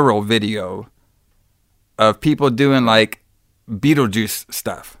viral video of people doing like Beetlejuice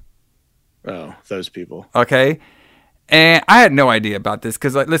stuff. Oh, those people. Okay. And I had no idea about this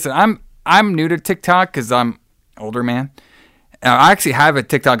because, like, listen, I'm new to TikTok because I'm older, man. I actually have a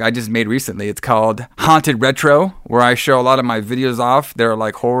TikTok I just made recently. It's called Haunted Retro, where I show a lot of my videos off. They're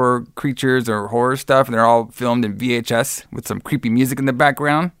like horror creatures or horror stuff, and they're all filmed in VHS with some creepy music in the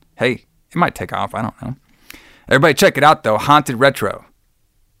background. Hey, it might take off. I don't know. Everybody check it out, though. Haunted Retro.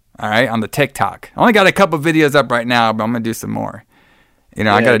 All right, on the TikTok. I only got a couple videos up right now, but I'm going to do some more. I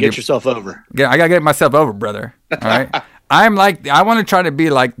got to get yourself over. I got to get myself over, brother. All right. I want to try to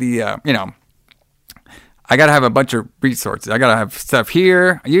be like the, I got to have a bunch of resources. I got to have stuff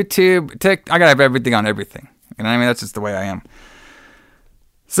here, YouTube, I got to have everything on everything. You know what I mean? That's just the way I am.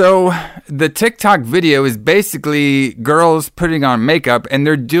 So the TikTok video is basically girls putting on makeup, and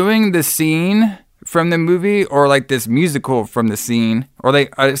they're doing the scene from the movie or like this musical from the scene, or they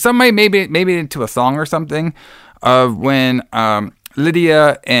somebody maybe into a song or something of when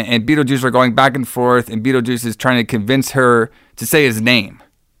Lydia and Beetlejuice are going back and forth, and Beetlejuice is trying to convince her to say his name.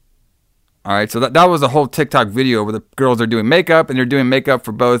 All right, so that was a whole TikTok video where the girls are doing makeup, and they're doing makeup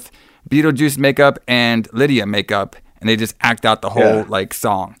for both Beetlejuice makeup and Lydia makeup, and they just act out the whole like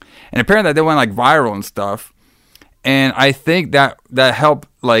song. And apparently they went like viral and stuff. And I think that helped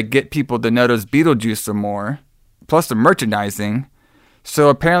like get people to notice Beetlejuice some more, plus the merchandising. So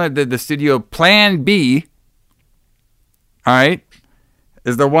apparently the studio Plan B, all right,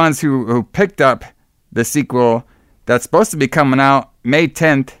 is the ones who picked up the sequel that's supposed to be coming out May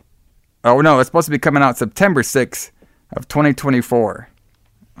 10th. Oh, no, it's supposed to be coming out September 6th of 2024.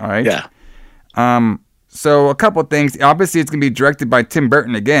 All right? Yeah. So a couple things. Obviously, it's going to be directed by Tim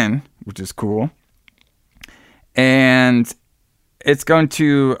Burton again, which is cool. And it's going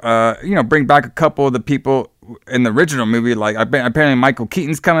to, bring back a couple of the people in the original movie. Like, apparently Michael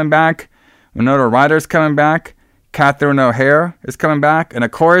Keaton's coming back. Winona Ryder's coming back. Catherine O'Hara is coming back. And, of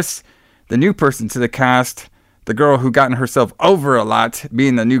course, the new person to the cast, the girl who gotten herself over a lot,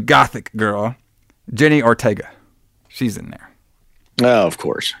 being the new gothic girl, Jenny Ortega. She's in there. Oh, of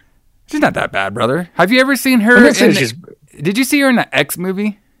course. She's not that bad, brother. Have you ever seen her? Did you see her in the X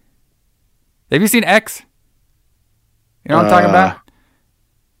movie? Have you seen X? You know what I'm talking about?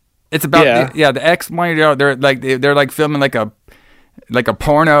 It's about the X one. They're like filming like a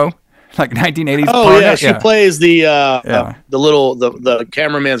porno, like 1980s. Oh porno. Yeah, she plays the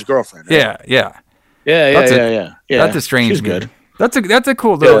cameraman's girlfriend. Right? Yeah. That's a strange She's movie. good. That's a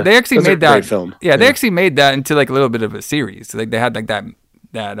cool little. They actually made that great film. Yeah, they actually made that into like a little bit of a series. So, like they had like that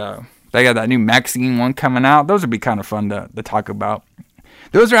they got that new Maxine one coming out. Those would be kind of fun to talk about.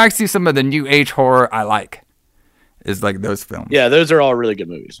 Those are actually some of the new age horror I like. Is like those films. Yeah, those are all really good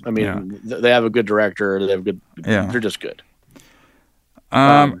movies. I mean, they have a good director. They have good. Yeah, they're just good.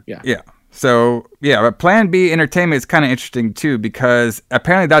 Yeah. So but Plan B Entertainment is kind of interesting too because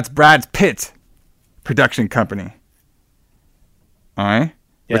apparently that's Brad Pitt's production company. All right.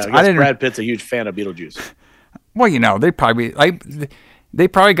 Yeah, Brad Pitt's a huge fan of Beetlejuice. Well, they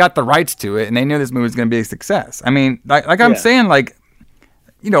probably got the rights to it, and they knew this movie was going to be a success. I mean, like I'm saying, like,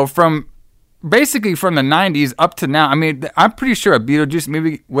 from basically from the 90s up to now. I mean, I'm pretty sure a Beetlejuice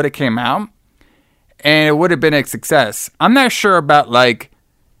movie would have came out, and it would have been a success. I'm not sure about like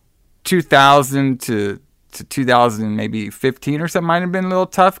 2000 to 2000, maybe 15 or something might have been a little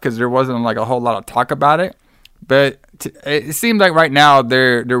tough because there wasn't like a whole lot of talk about it. But it seems like right now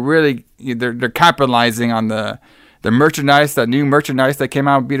they're really they're capitalizing on the merchandise, that new merchandise that came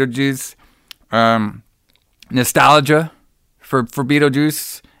out with Beetlejuice, nostalgia for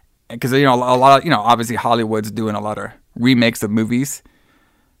Beetlejuice, because a lot of obviously Hollywood's doing a lot of remakes of movies,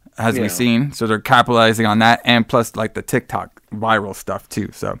 as we've seen, so they're capitalizing on that, and plus like the TikTok viral stuff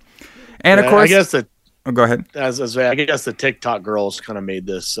too. So, and of course, I guess go ahead. I guess the TikTok girls kind of made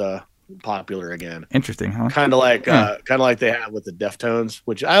this popular again. Interesting, huh? Kind of like they have with the Deftones,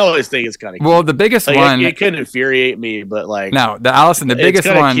 which I always think is kind of well. The biggest one, it can infuriate me, but like no, the biggest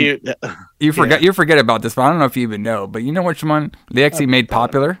one. Cute. You forget about this, but I don't know if you even know. But you know which one they actually made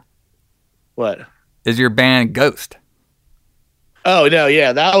popular? What is your band Ghost? Oh no,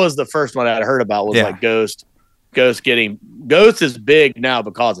 yeah, that was the first one I'd heard about. Was like Ghost is big now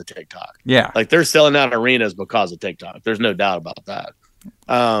because of TikTok. Yeah, like they're selling out arenas because of TikTok. There's no doubt about that.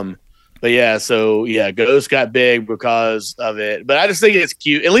 But Ghost got big because of it. But I just think it's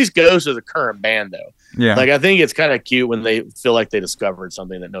cute. At least Ghost is a current band, though. Yeah. Like I think it's kind of cute when they feel like they discovered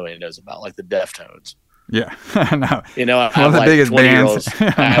something that nobody knows about, like the Deftones. Yeah, no. You know, I One have of the like biggest 20-year-olds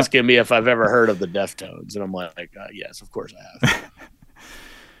bands. asking me if I've ever heard of the Deftones, and I'm like, yes, of course I have.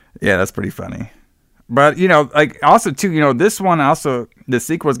 Yeah, that's pretty funny. But, you know, like, also, too, you know, this one also, the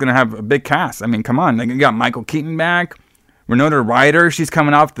sequel is going to have a big cast. I mean, come on. Like, you got Michael Keaton back. Winona Ryder, she's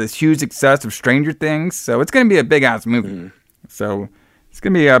coming off this huge success of Stranger Things. So it's going to be a big-ass movie. So it's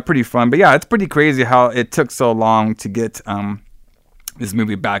going to be pretty fun. But, yeah, it's pretty crazy how it took so long to get this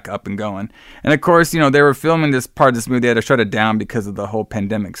movie back up and going. And, of course, you know, they were filming this part of this movie. They had to shut it down because of the whole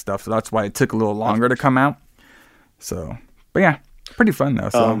pandemic stuff. So that's why it took a little longer to come out. So, but, yeah. Pretty fun though,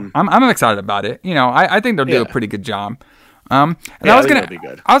 so I'm excited about it. You know, I think they'll do a pretty good job. And I was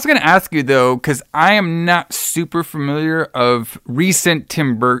gonna ask you though, because I am not super familiar of recent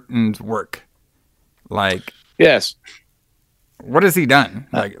Tim Burton's work. Like, yes, what has he done?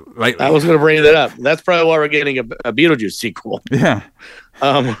 Like lately? I was gonna bring that up. That's probably why we're getting a Beetlejuice sequel. Yeah.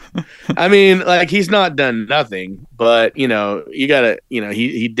 I mean, like he's not done nothing, but you know, you gotta, you know,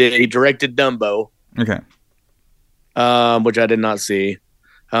 he directed Dumbo. Okay. Which I did not see.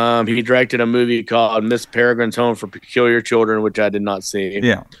 He directed a movie called Miss Peregrine's Home for Peculiar Children, which I did not see.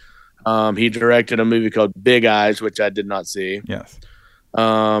 Yeah. He directed a movie called Big Eyes, which I did not see. Yes.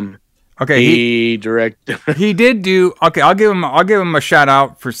 Okay. He directed. He did do. Okay, I'll give him a shout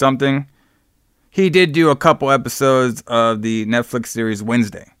out for something. He did do a couple episodes of the Netflix series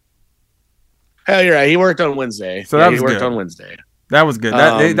Wednesday. Hell, you're right. He worked on Wednesday. So he worked on Wednesday. That was good.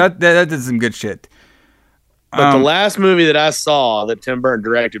 That did some good shit. But the last movie that I saw that Tim Burton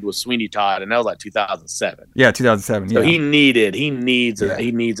directed was Sweeney Todd, and that was like 2007. Yeah, 2007. So yeah. he needs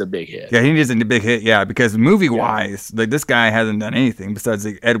a big hit. Yeah, he needs a big hit. Yeah, because movie wise, like this guy hasn't done anything besides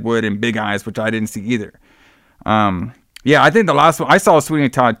like Ed Wood and Big Eyes, which I didn't see either. Yeah, I think the last one I saw Sweeney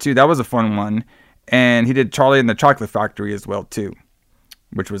Todd too. That was a fun one, and he did Charlie and the Chocolate Factory as well too,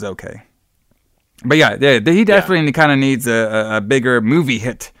 which was okay. But yeah, he definitely kind of needs a bigger movie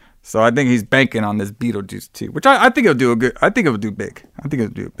hit. So I think he's banking on this Beetlejuice too, which I think it'll do I think it'll do big. I think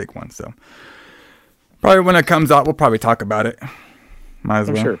it'll do a big one. So probably when it comes out, we'll probably talk about it. Might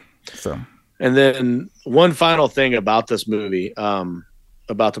as well. Sure. So, and then one final thing about this movie,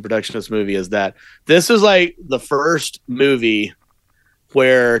 about the production of this movie, is that this is like the first movie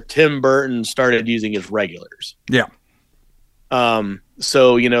where Tim Burton started using his regulars. Yeah.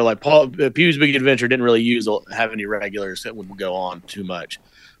 So you know, like Pee-wee's Big Adventure didn't really have any regulars that would go on too much.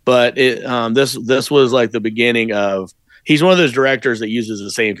 But this was like the beginning of. He's one of those directors that uses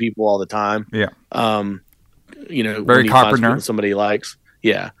the same people all the time. Yeah. You know, very Carpenter. Somebody likes,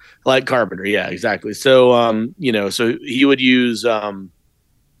 yeah, like Carpenter. Yeah, exactly. So, you know, so he would use.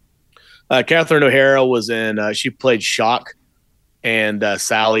 Catherine O'Hara was in. She played Shock, and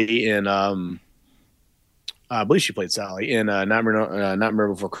Sally in. I believe she played Sally in Nightmare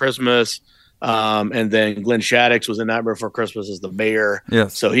Before Christmas. And then Glenn Shaddix was in Nightmare Before Christmas as the mayor.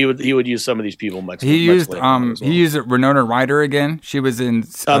 Yes. So he would use some of these people much. He used later well. He used Winona Ryder again. She was in.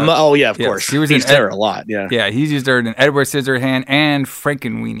 Oh yeah, of course. She was He's there a lot. Yeah. Yeah, he's used her in Edward Scissorhands and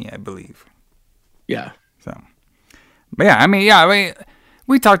Frankenweenie, I believe. Yeah. So, but yeah, I mean,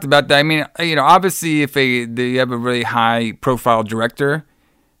 we talked about that. I mean, you know, obviously, if they have a really high profile director,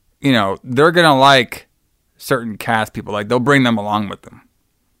 you know, they're gonna like certain cast people. Like they'll bring them along with them.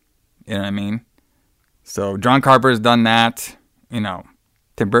 You know what I mean? So John Carpenter's done that. You know,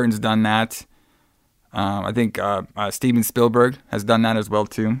 Tim Burton's done that. I think Steven Spielberg has done that as well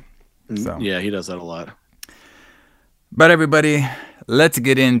too. So yeah, he does that a lot. But everybody, let's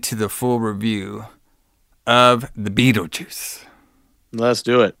get into the full review of the Beetlejuice. Let's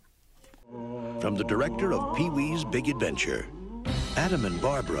do it. From the director of Pee-wee's Big Adventure, Adam and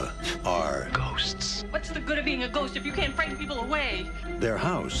Barbara are ghosts. What's the good of being a ghost if you can't frighten people away? Their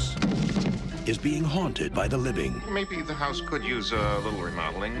house is being haunted by the living. Maybe the house could use a little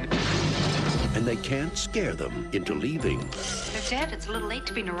remodeling. And they can't scare them into leaving. They're dead. It's a little late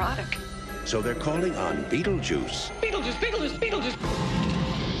to be neurotic. So they're calling on Beetlejuice. Beetlejuice!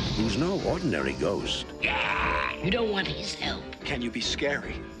 Who's no ordinary ghost. You don't want his help. Can you be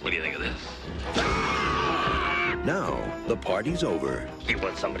scary? What do you think of this? Now, the party's over. You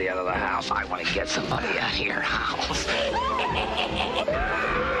want somebody out of the house? I want to get somebody out of your house.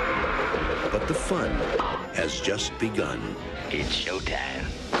 But the fun has just begun. It's showtime.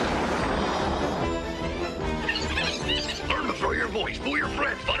 Learn to throw your voice, fool your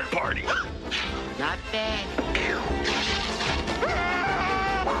friends, fun and party. Not bad.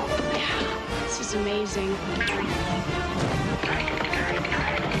 This is amazing. You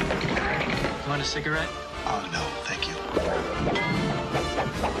want a cigarette? Oh, no, thank you.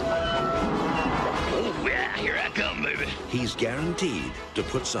 Oh, yeah, here I come, baby. He's guaranteed to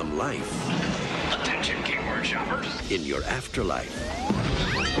put some life Attention, horse. In your afterlife,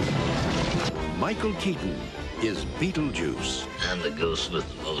 Michael Keaton is Beetlejuice. I'm the ghost with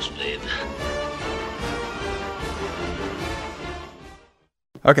the most, babe.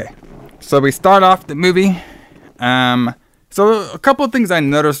 Okay, so we start off the movie. So a couple of things I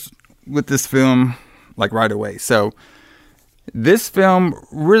noticed with this film, like right away. So this film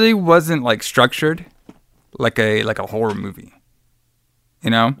really wasn't like structured like a horror movie. You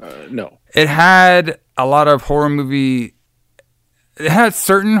know? No. It had a lot of horror movie. It had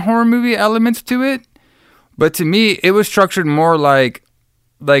certain horror movie elements to it, but to me, it was structured more like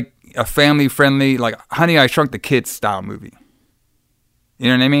a family friendly, like Honey, I Shrunk the Kids style movie. You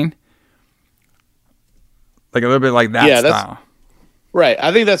know what I mean? Like a little bit like that style. Right.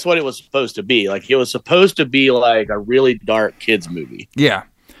 I think that's what it was supposed to be. Like, it was supposed to be like a really dark kids movie. Yeah.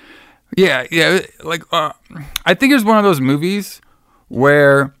 Like, I think it's one of those movies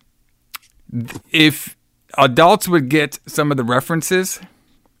where if adults would get some of the references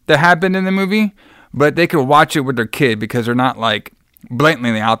that happened in the movie, but they could watch it with their kid because they're not like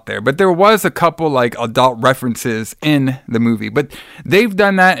blatantly out there. But there was a couple like adult references in the movie, but they've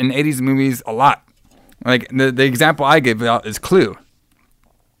done that in 80s movies a lot. Like the example I give out is Clue.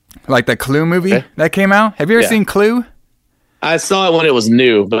 Like the Clue movie that came out. Have you ever seen Clue? I saw it when it was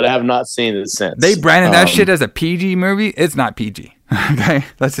new, but I have not seen it since. They branded that shit as a PG movie. It's not PG. Okay,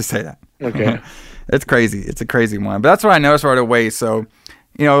 let's just say that. Okay. It's crazy. It's a crazy one. But that's what I noticed right away. So,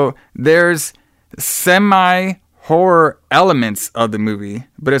 you know, there's semi-horror elements of the movie,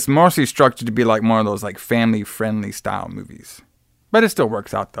 but it's mostly structured to be like more of those like family-friendly style movies. But it still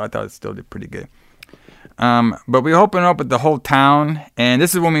works out, though. I thought it still did pretty good. But we open up with the whole town, and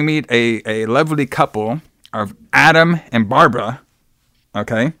this is when we meet a lovely couple of Adam and Barbara.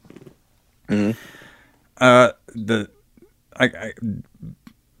 Okay. Mm-hmm. How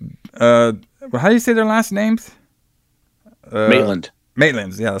do you say their last names? Maitland.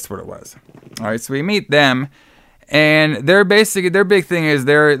 Maitland's, yeah, that's what it was. All right, so we meet them, and their big thing is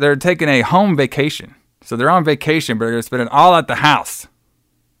they're taking a home vacation. So they're on vacation, but they're spending all at the house.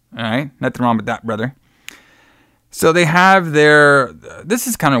 All right, nothing wrong with that, brother. So they have this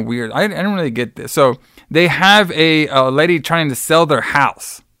is kind of weird. I don't really get this. So they have a lady trying to sell their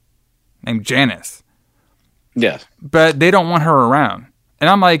house named Janice. Yes. But they don't want her around. And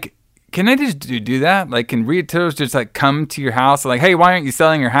I'm like, can they just do that? Like, can realtors just like come to your house? Like, hey, why aren't you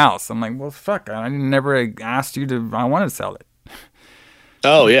selling your house? I'm like, well, fuck, I never asked you to, I want to sell it.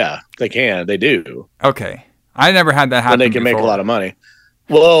 Oh, yeah, they can. They do. Okay. I never had that happen. And they can make a lot of money.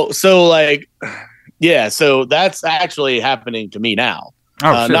 Well, so like, yeah, so that's actually happening to me now.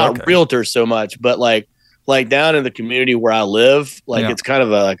 Oh, shit, not realtors so much, but like down in the community where I live, like it's kind of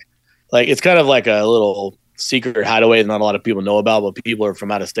like a little secret hideaway that not a lot of people know about, but people are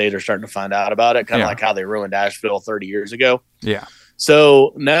from out of state are starting to find out about it. Kind of like how they ruined Asheville 30 years ago. Yeah.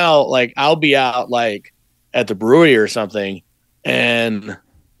 So now, like, I'll be out like at the brewery or something, and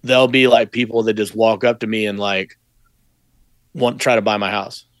there'll be like people that just walk up to me and like try to buy my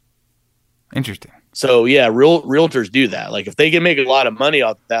house. Interesting. So yeah, realtors do that. Like if they can make a lot of money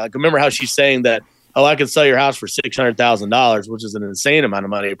off that, like remember how she's saying that, oh, I could sell your house for $600,000, which is an insane amount of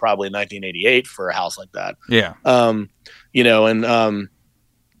money, probably in 1988 for a house like that. Yeah. I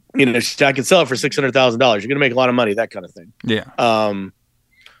can sell it for $600,000. You're going to make a lot of money, that kind of thing. Yeah.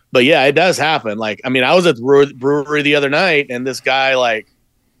 But yeah, it does happen. Like, I mean, I was at the brewery the other night, and this guy, like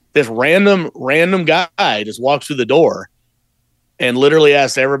this random guy just walks through the door and literally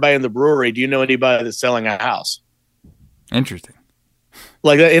asks everybody in the brewery, do you know anybody that's selling a house? Interesting.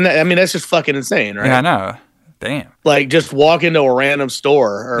 Like that, and I mean, that's just fucking insane, right? Yeah, I know. Damn. Like just walk into a random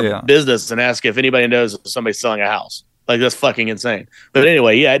store or business and ask if anybody knows if somebody's selling a house. Like that's fucking insane. But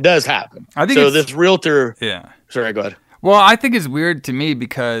anyway, yeah, it does happen. I think so. This realtor. Yeah. Sorry, go ahead. Well, I think it's weird to me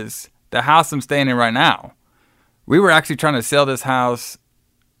because the house I'm staying in right now, we were actually trying to sell this house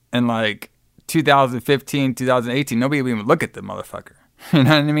in like 2015, 2018. Nobody would even look at the motherfucker. You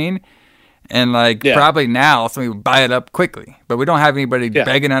know what I mean? And like probably now somebody would buy it up quickly, but we don't have anybody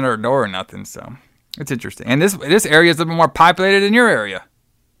begging at our door or nothing. So it's interesting. And this area is a little bit more populated than your area.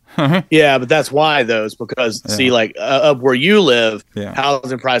 Yeah, but that's why though. Is because see, like up where you live,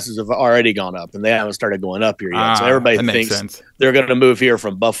 housing prices have already gone up, and they haven't started going up here yet. So everybody thinks they're going to move here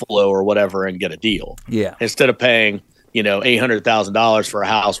from Buffalo or whatever and get a deal. Yeah. Instead of paying $800,000 for a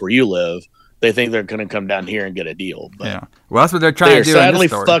house where you live, they think they're going to come down here and get a deal. But yeah. Well, that's what they're trying to do. Sadly,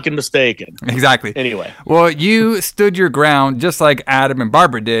 fucking mistaken. Exactly. Anyway. Well, you stood your ground just like Adam and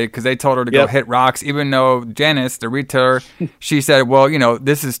Barbara did because they told her to go hit rocks, even though Janice, the retailer, she said, well,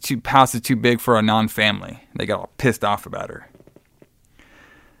 this house is too big for a non-family. They got all pissed off about her.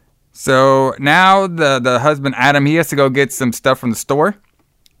 So now the husband Adam, he has to go get some stuff from the store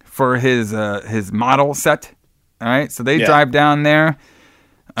for his model set. All right, so they drive down there.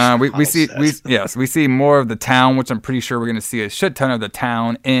 We see more of the town, which I'm pretty sure we're gonna see a shit ton of the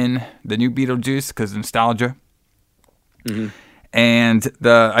town in the new Beetlejuice because nostalgia. Mm-hmm. And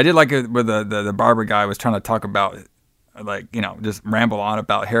I did like it where the barber guy was trying to talk about, like, you know, just ramble on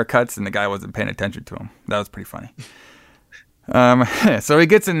about haircuts, and the guy wasn't paying attention to him. That was pretty funny. So he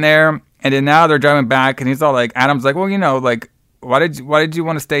gets in there, and then now they're driving back, and he's all like, Adam's like, well, you know, like, why did you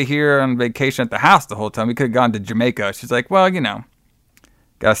want to stay here on vacation at the house the whole time? We could have gone to Jamaica. She's like, well, you know,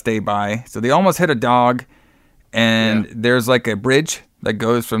 gotta stay by. So they almost hit a dog, and there's like a bridge that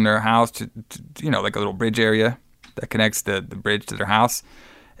goes from their house to you know, like a little bridge area that connects the bridge to their house.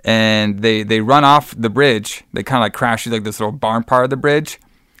 And they run off the bridge. They kind of like crash through like this little barn part of the bridge.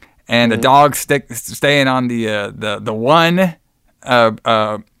 And the dog's staying on the one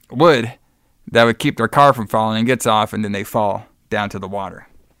wood that would keep their car from falling, and gets off, and then they fall down to the water.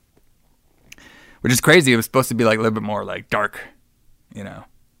 Which is crazy. It was supposed to be like a little bit more like dark, you know.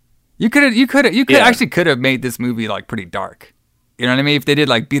 You actually could have made this movie like pretty dark. You know what I mean? If they did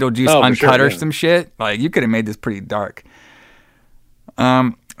like Beetlejuice Uncut or some shit, like you could have made this pretty dark.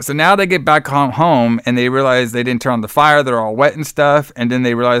 So now they get back home and they realize they didn't turn on the fire. They're all wet and stuff. And then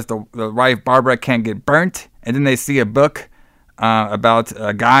they realize the wife, Barbara, can't get burnt. And then they see a book about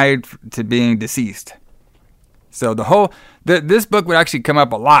a guide to being deceased. So this book would actually come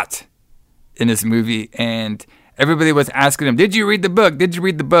up a lot in this movie. And everybody was asking him, did you read the book? Did you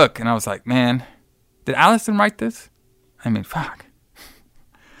read the book? And I was like, man, did Allison write this? I mean, fuck.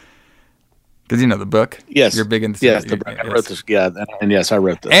 Because you know the book. Yes. You're big into the book. I wrote this. Yeah, and yes, I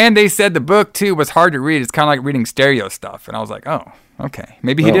wrote this. And they said the book, too, was hard to read. It's kind of like reading stereo stuff. And I was like, oh, okay.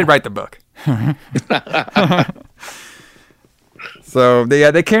 Maybe he did write the book. So,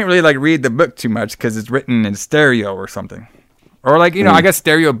 they can't really, like, read the book too much because it's written in stereo or something. Or, like, you know, I guess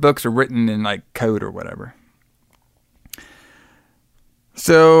stereo books are written in, like, code or whatever.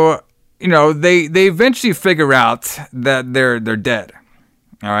 So, you know, they eventually figure out that they're dead.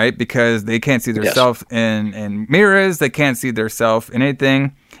 All right, because they can't see themselves in mirrors. They can't see themselves in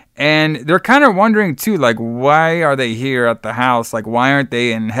anything. And they're kind of wondering, too, like, why are they here at the house? Like, why aren't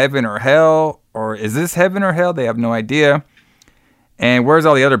they in heaven or hell? Or is this heaven or hell? They have no idea. And where's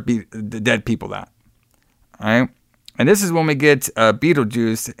all the other the dead people at? All right. And this is when we get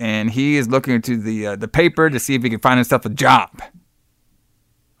Beetlejuice, and he is looking into the paper to see if he can find himself a job.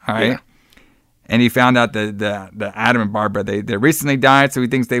 All right. Yeah. And he found out that the Adam and Barbara, they recently died, so he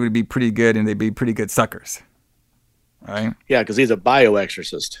thinks they would be pretty good, and they'd be pretty good suckers. Right? Yeah, because he's a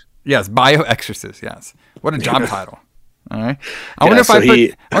bioexorcist. Yes, bioexorcist, yes. What a job title. All right. I wonder if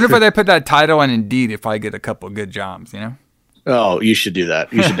I put that title on Indeed if I get a couple of good jobs, you know? Oh, you should do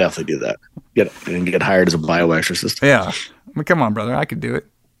that. You should definitely do that. Get hired as a bioexorcist. Yeah. I mean, come on, brother. I could do it.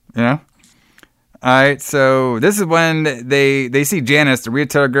 You know? All right, so this is when they see Janice, the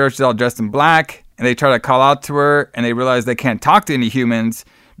retail girl. She's all dressed in black, and they try to call out to her, and they realize they can't talk to any humans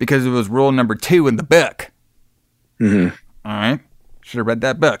because it was rule number 2 in the book. Mm-hmm. All right, should have read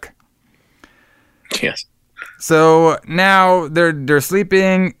that book. Yes. So now they're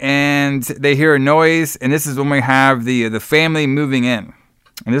sleeping, and they hear a noise, and this is when we have the family moving in,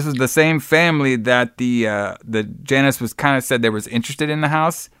 and this was the same family that the Janice was kind of said they was interested in the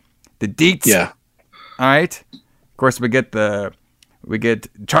house, the Dietz. Yeah. All right. Of course, we get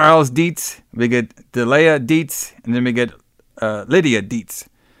Charles Dietz, we get Delia Dietz, and then we get Lydia Dietz.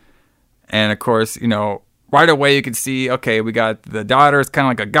 And of course, you know, right away you can see, okay, we got the daughter is kind of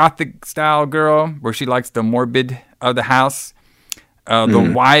like a gothic style girl where she likes the morbid of the house.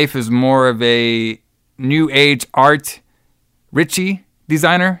 The wife is more of a new age art Richie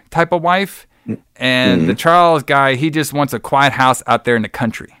designer type of wife. And the Charles guy, he just wants a quiet house out there in the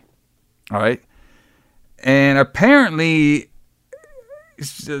country. All right. And apparently,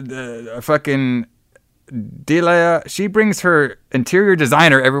 fucking Delia, she brings her interior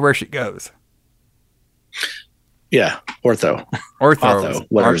designer everywhere she goes. Yeah, Ortho,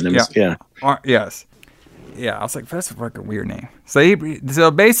 whatever his name is. Yeah. Yes. Yeah, I was like, that's a fucking weird name. So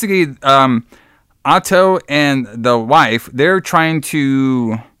basically, Otto and the wife, they're trying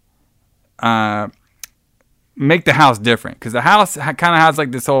to make the house different because the house kind of has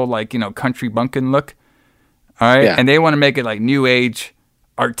like this whole like, you know, country bumpkin look. All right. Yeah. And they want to make it like new age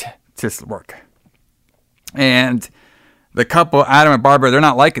art to work. And the couple, Adam and Barbara, they're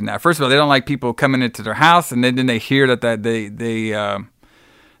not liking that. First of all, they don't like people coming into their house. And then they hear that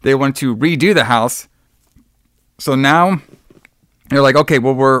they want to redo the house. So now they're like, okay,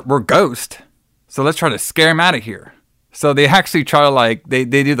 well, we're ghost. So let's try to scare them out of here. So they actually try to like they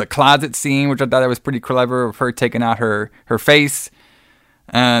do the closet scene, which I thought that was pretty clever, of her taking out her face,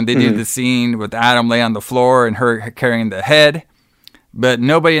 and they do the scene with Adam laying on the floor and her carrying the head, but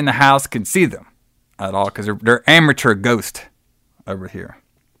nobody in the house can see them at all because they're amateur ghosts over here.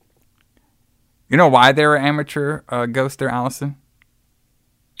 You know why they're amateur ghosts there, Allison?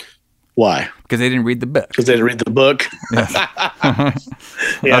 Why? Because they didn't read the book. Because they didn't read the book. Yes.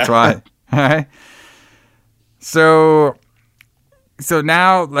 That's right. All right. So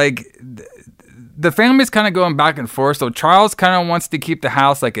now, like, the family's kind of going back and forth. So Charles kind of wants to keep the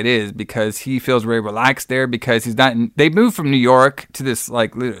house like it is because he feels very relaxed there because he's not. They moved from New York to this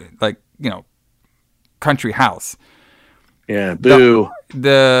like country house. Yeah, boo.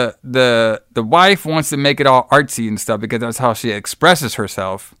 The wife wants to make it all artsy and stuff because that's how she expresses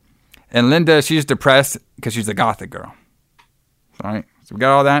herself. And Linda, she's depressed because she's a gothic girl. All right, so we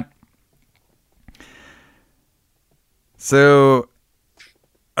got all that. So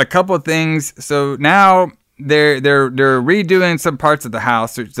a couple of things. So now they're redoing some parts of the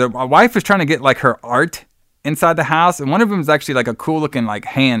house. So my wife is trying to get like her art inside the house, and one of them is actually like a cool looking like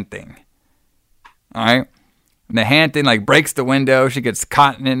hand thing. All right, and the hand thing like breaks the window. She gets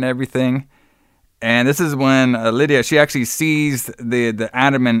caught in it and everything. And this is when Lydia, she actually sees the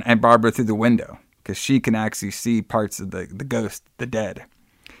Adam and Barbara through the window because she can actually see parts of the ghost, the dead.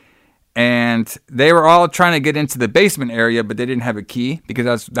 And they were all trying to get into the basement area, but they didn't have a key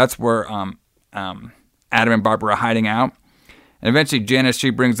because that's where Adam and Barbara are hiding out. And eventually Janice,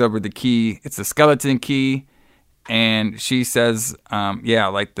 she brings over the key. It's a skeleton key. And she says,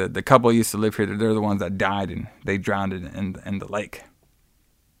 like the couple used to live here. They're the ones that died and they drowned in the lake.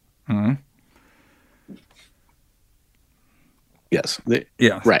 Mm-hmm. Yes.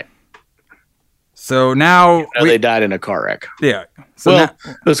 Yeah. Right. So now they died in a car wreck. Yeah. So now,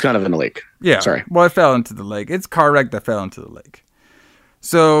 it was kind of in a lake. Yeah. Sorry. Well, it fell into the lake. It's a car wreck that fell into the lake.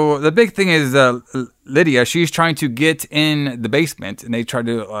 So the big thing is Lydia. She's trying to get in the basement, and they try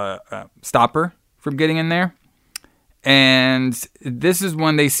to stop her from getting in there. And this is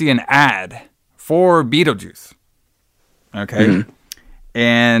when they see an ad for Beetlejuice. Okay. Mm-hmm.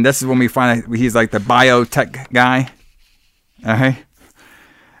 And this is when we find out he's like the biotech guy. Okay.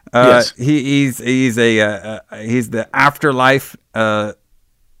 Yes. He's the afterlife.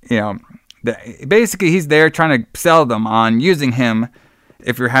 Basically he's there trying to sell them on using him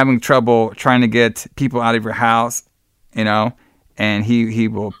if you're having trouble trying to get people out of your house, and he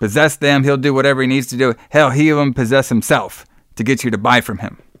will possess them. He'll do whatever he needs to do. Hell, he even possess himself to get you to buy from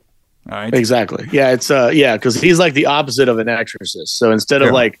him. All right. Exactly. Yeah. It's because he's like the opposite of an exorcist. So instead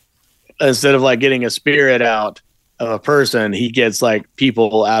of getting a spirit out of a person, he gets like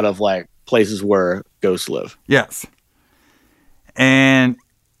people out of like places where ghosts live. Yes. And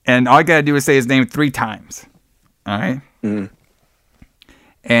all I gotta do is say his name 3 times. All right. Mm-hmm.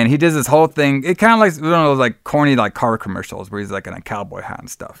 And he does this whole thing. It kind of like one of those like corny like car commercials where he's like in a cowboy hat and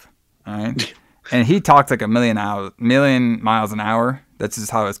stuff. All right. And he talks like a million miles an hour. That's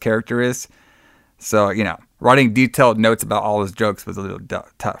just how his character is. So writing detailed notes about all his jokes was a little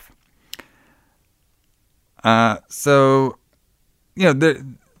tough. The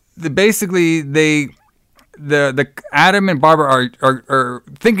Adam and Barbara are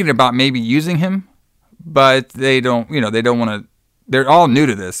thinking about maybe using him, but they don't want to. They're all new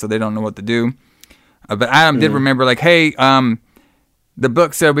to this, so they don't know what to do. But Adam did remember, like, hey, the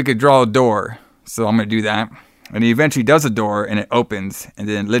book said we could draw a door, so I'm going to do that. And he eventually does a door, and it opens, and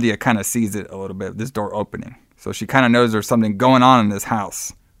then Lydia kind of sees it a little bit, this door opening. So she kind of knows there's something going on in this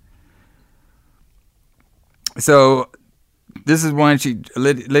house. So this is when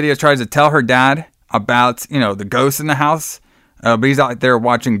Lydia tries to tell her dad about, the ghosts in the house, but he's out there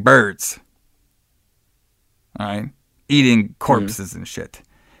watching birds. All right. Eating corpses and shit.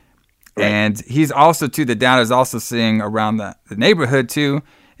 Right. And he's also, the dad is also seeing around the neighborhood, too,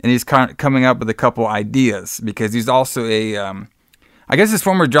 and he's coming up with a couple ideas because he's also I guess his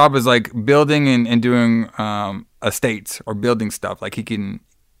former job is like building and doing estates or building stuff. Like he can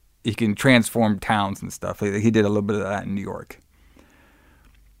transform towns and stuff. He did a little bit of that in New York.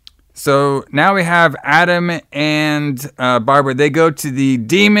 So now we have Adam and Barbara. They go to the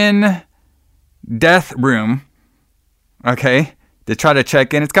demon death room. Okay, to try to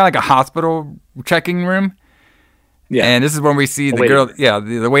check in. It's kind of like a hospital checking room. Yeah. And this is when we see the girl. Yeah,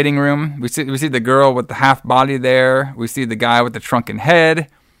 the waiting room. We see the girl with the half body there. We see the guy with the shrunken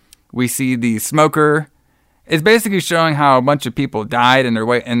head. We see the smoker. It's basically showing how a bunch of people died and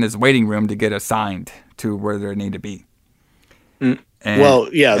they're in this waiting room to get assigned to where they need to be. And,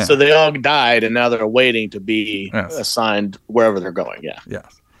 so they all died and now they're waiting to be assigned wherever they're going. Yeah.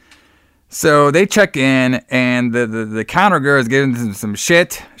 Yes. So they check in, and the counter girl is giving them some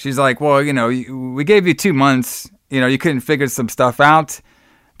shit. She's like, well, we gave you 2 months. You couldn't figure some stuff out.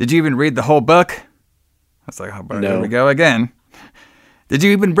 Did you even read the whole book? I was like, no. Here we go again. Did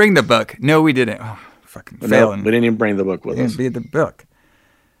you even bring the book? No, we didn't. Oh, fucking failing. No, we didn't even bring the book with us. Read the book.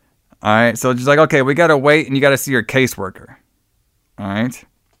 All right, so she's like, okay, we got to wait, and you got to see your caseworker. All right.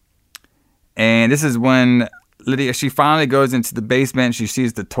 And this is when Lydia, she finally goes into the basement and she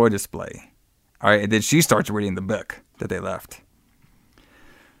sees the toy display. All right, and then she starts reading the book that they left.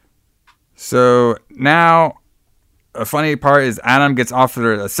 So now, a funny part is Adam gets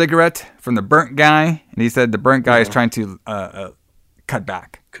offered a cigarette from the burnt guy, and he said the burnt guy is trying to cut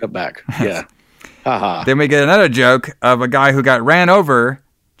back. Cut back, yeah. Haha. Then we get another joke of a guy who got ran over,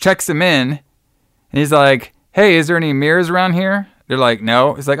 checks him in, and he's like, hey, is there any mirrors around here? They're like,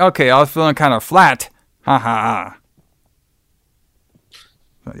 no. He's like, okay, I was feeling kind of flat. Ha ha ha.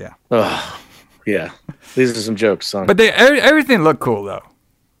 So, yeah. Yeah. These are some jokes, son. But everything looked cool, though.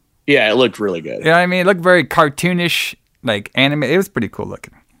 Yeah, it looked really good. You know what I mean? It looked very cartoonish, like anime. It was pretty cool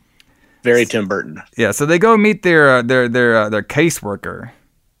looking. Very Tim Burton. Yeah, so they go meet their caseworker.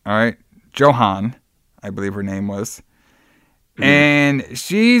 All right, Johan, I believe her name was. Mm-hmm. And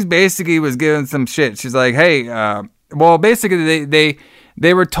she's basically was giving some shit. She's like, hey, basically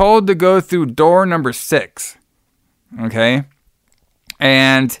they were told to go through door number 6. Okay?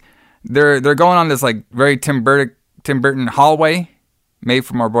 And they're going on this like very Tim Burton hallway made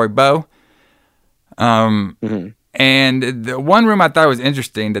from our boy Bo. Mm-hmm. And the one room I thought was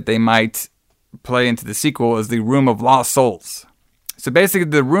interesting that they might play into the sequel is the Room of Lost Souls. So basically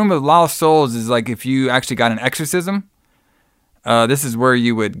the Room of Lost Souls is like if you actually got an exorcism, this is where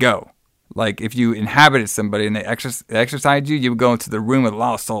you would go. Like if you inhabited somebody and they exorcised you, you would go into the Room of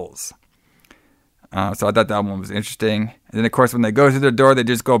Lost Souls. So I thought that one was interesting. And then of course when they go through their door, they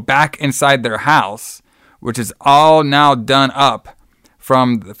just go back inside their house, which is all now done up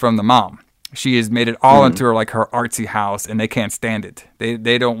from the mom. She has made it all into her artsy house, and they can't stand it.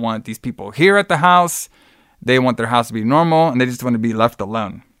 They don't want these people here at the house. They want their house to be normal, and they just want to be left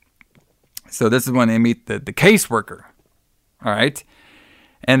alone. So this is when they meet the caseworker. All right?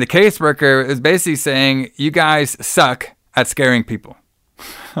 And the caseworker is basically saying, you guys suck at scaring people.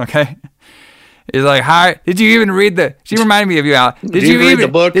 Okay? He's like, hi, did you even read she reminded me of you, Al. Did you read the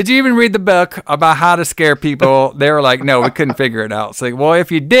book? Did you even read the book about how to scare people? They were like, no, we couldn't figure it out. It's like, well,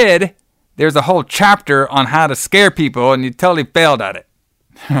 if you did, there's a whole chapter on how to scare people, and you totally failed at it.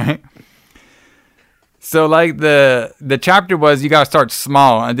 Right? So, like, the chapter was you got to start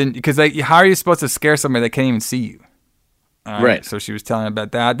small, and then because how are you supposed to scare somebody that can't even see you? Right. So she was telling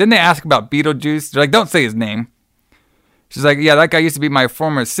about that. Then they ask about Beetlejuice. They're like, don't say his name. She's like, yeah, that guy used to be my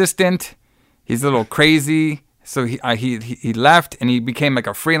former assistant. He's a little crazy. So he left, and he became like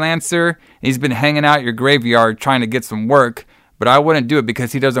a freelancer. And he's been hanging out at your graveyard trying to get some work. But I wouldn't do it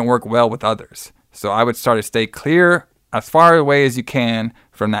because he doesn't work well with others. So I would start to stay clear as far away as you can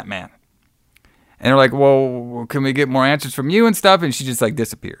from that man. And they're like, well, can we get more answers from you and stuff? And she just like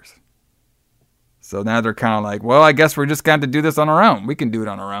disappears. So now they're kind of like, well, I guess we're just going to do this on our own. We can do it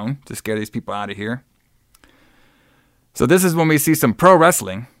on our own to scare these people out of here. So this is when we see some pro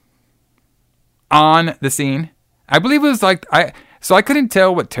wrestling on the scene. I believe it was like, I couldn't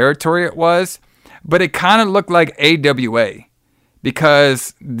tell what territory it was, but it kind of looked like AWA.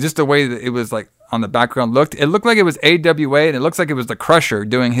 Because just the way that it was like on the background it looked like it was AWA, and it looks like it was the Crusher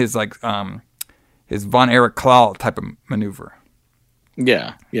doing his like his Von Erich Claw type of maneuver.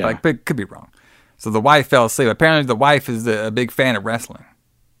 Yeah. Like, but could be wrong. So the wife fell asleep. Apparently the wife is a big fan of wrestling.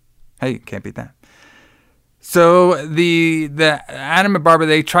 Hey, can't beat that. So the Adam and Barbara,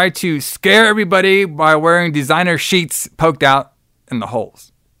 they try to scare everybody by wearing designer sheets poked out in the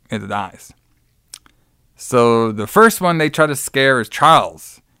holes into the eyes. So the first one they try to scare is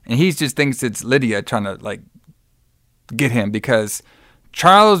Charles. And he just thinks it's Lydia trying to like get him because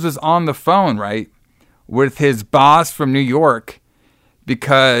Charles was on the phone, right, with his boss from New York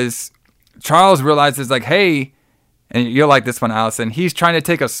because Charles realizes like, hey, and you'll like this one, Allison, he's trying to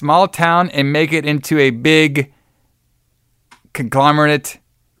take a small town and make it into a big conglomerate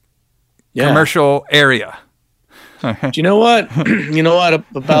commercial area. Do you know what?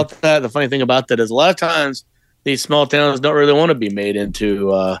 About that? The funny thing about that is a lot of times these small towns don't really want to be made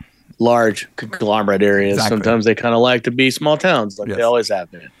into large conglomerate areas. Exactly. Sometimes they kind of like to be small towns, like they always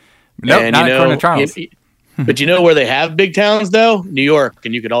have been. Nope, not according to Charles. But you know where they have big towns, though? New York,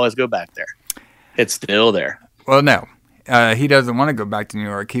 and you could always go back there. It's still there. Well, no. he doesn't want to go back to New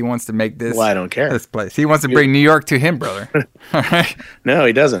York. He wants to make this. Well, I don't care. This place. He wants to bring New York to him, brother. All right. No,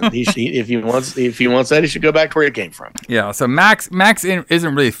 he doesn't. If he wants that, he should go back to where he came from. Yeah. So Max isn't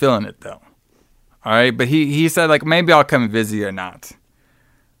really feeling it though. All right, but he said like maybe I'll come and visit you or not.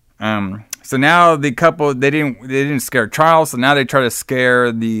 So now the couple they didn't scare Charles, so now they try to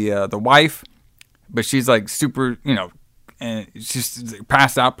scare the wife, but she's like super, and she's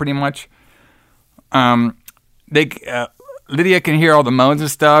passed out pretty much. Lydia can hear all the moans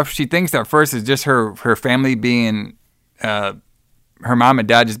and stuff. She thinks at first it's just her family being, her mom and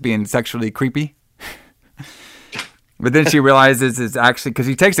dad just being sexually creepy. But then she realizes it's actually, because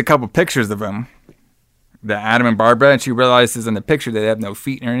he takes a couple pictures of them, the Adam and Barbara, and she realizes in the picture they have no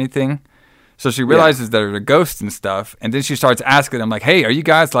feet or anything. So she realizes that they're ghosts and stuff. And then she starts asking them like, hey, are you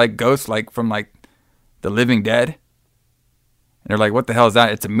guys like ghosts like from like the living dead? And they're like, what the hell is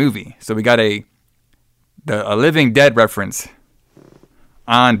that? It's a movie. So we got a Living Dead reference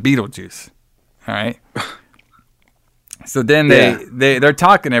on Beetlejuice. All right. So then they're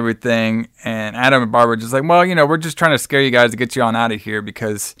talking everything, and Adam and Barbara are just like, well, we're just trying to scare you guys to get you on out of here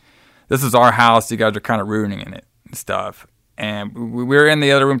because this is our house. You guys are kind of ruining it and stuff. And we were in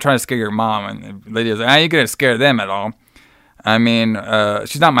the other room trying to scare your mom, and Lydia's like, you gonna scare them at all? I mean,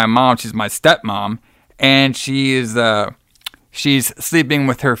 she's not my mom. She's my stepmom, and she's sleeping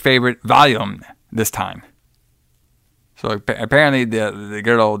with her favorite Valium this time. So apparently the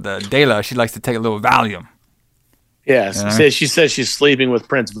girl, Dela, she likes to take a little Valium. Yeah, she says she's sleeping with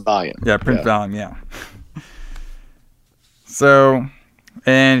Prince Valium. Yeah, Prince Valium, yeah. So,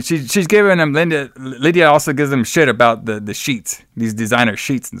 and she's giving him, Lydia also gives him shit about the sheets, these designer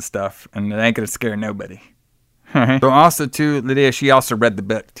sheets and stuff, and it ain't going to scare nobody. So also, too, Lydia, she also read the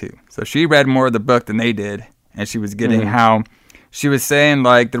book, too. So she read more of the book than they did, and she was getting how, she was saying,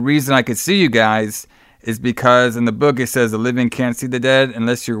 like, the reason I could see you guys is because in the book it says the living can't see the dead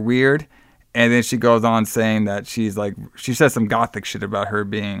unless you're weird. And then she goes on saying that she's like, she says some gothic shit about her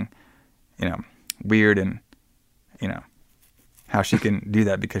being, weird and, how she can do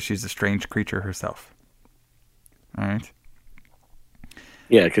that because she's a strange creature herself. All right.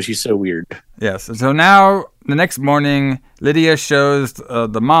 Yeah, because she's so weird. Yes. So now the next morning, Lydia shows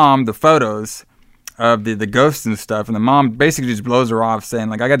the mom the photos of the ghosts and stuff, and the mom basically just blows her off saying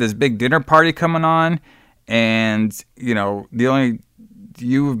like, I got this big dinner party coming on, and you've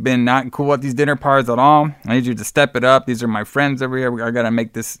been not cool at these dinner parties at all. I need you to step it up. These are my friends over here. I gotta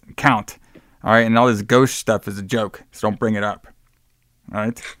make this count. All right, and all this ghost stuff is a joke, so don't bring it up. All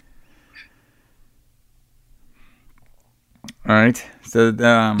right. All right. So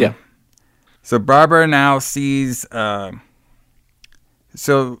So Barbara now sees. So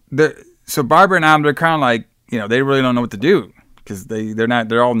Barbara and Adam, they're kind of like, they really don't know what to do because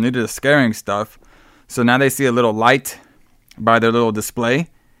they're all new to the scaring stuff. So now they see a little light by their little display,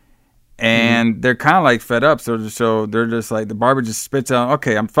 and they're kind of like fed up. So they're just like, the Barbara just spits out,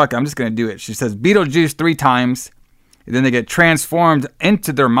 okay, I'm just gonna do it. She says Beetlejuice 3 times, and then they get transformed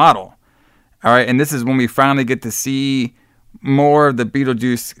into their model. All right, and this is when we finally get to see more of the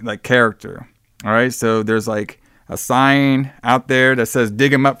Beetlejuice like character. All right, so there's like a sign out there that says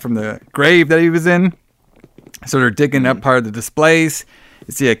dig him up from the grave that he was in. So they're digging up part of the displays.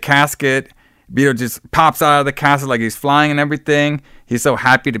 You see a casket. Beetlejuice pops out of the casket like he's flying and everything. He's so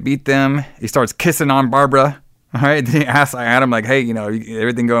happy to beat them. He starts kissing on Barbara. All right. Then he asks Adam like, hey,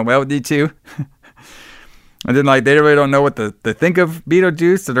 everything going well with you two? And then like they really don't know what to think of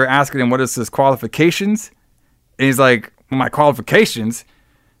Beetlejuice. So they're asking him what is his qualifications. And he's like, well, my qualifications?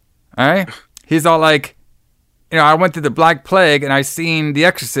 All right. He's all like, I went through the Black Plague and I seen The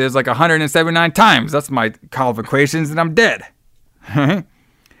Exorcist like 179 times. That's my qualifications, and I'm dead.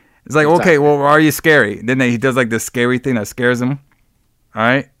 It's like, okay, well, are you scary? Then he does like this scary thing that scares him. All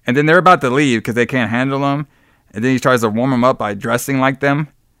right. And then they're about to leave because they can't handle him. And then he tries to warm them up by dressing like them.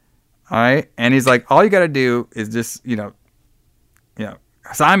 All right. And he's like, all you got to do is just,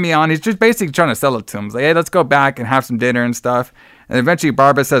 sign me on. He's just basically trying to sell it to him. He's like, hey, let's go back and have some dinner and stuff. And eventually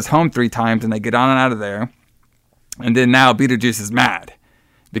Barbara says home 3 times and they get on and out of there. And then now Beetlejuice is mad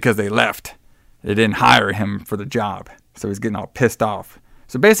because they left. They didn't hire him for the job. So he's getting all pissed off.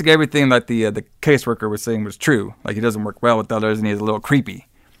 So basically everything that the caseworker was saying was true. Like he doesn't work well with others and he's a little creepy.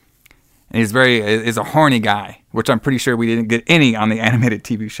 And he's a horny guy, which I'm pretty sure we didn't get any on the animated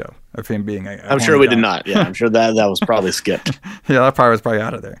TV show of him being a I'm sure we did not. Yeah, I'm sure that was probably skipped. Yeah, that part was probably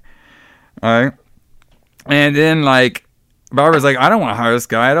out of there. All right. And then like Barbara's like, I don't want to hire this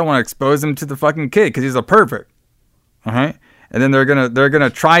guy. I don't want to expose him to the fucking kid because he's a pervert. All right. And then they're gonna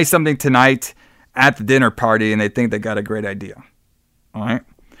try something tonight at the dinner party, and they think they got a great idea. All right.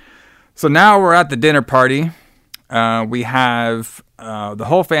 So now we're at the dinner party. we have the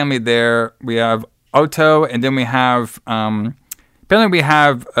whole family there. We have Otto, and then we have apparently we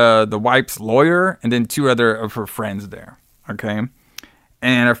have the wife's lawyer, and then 2 other of her friends there. Okay,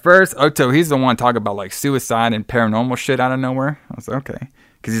 and at first Otto, he's the one talking about like suicide and paranormal shit out of nowhere. I was like, okay,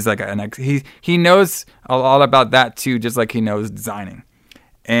 because he's like he knows all about that too, just like he knows designing.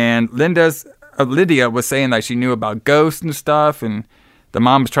 And Lydia was saying that she knew about ghosts and stuff, and the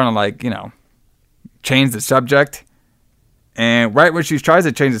mom's trying to like change the subject. And right when she tries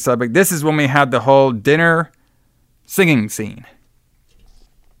to change the subject, this is when we had the whole dinner singing scene.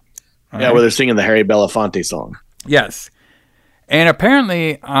 All right? Where they're singing the Harry Belafonte song. Yes. And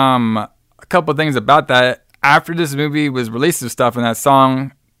apparently, a couple of things about that. After this movie was released and stuff, and that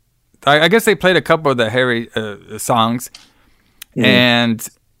song, I guess they played a couple of the Harry songs. Mm-hmm. And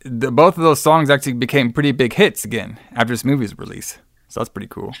both of those songs actually became pretty big hits again after this movie's release. So that's pretty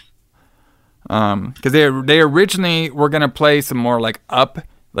cool. Because they originally were gonna play some more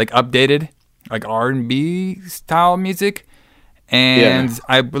updated R&B style music, and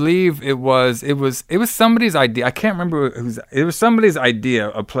I believe it was somebody's idea. I can't remember it was somebody's idea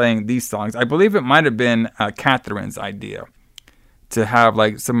of playing these songs. I believe it might have been Catherine's idea to have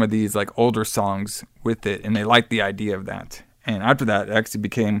like some of these like older songs with it, and they liked the idea of that. And after that, it actually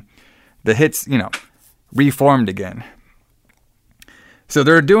became the hits, reformed again. So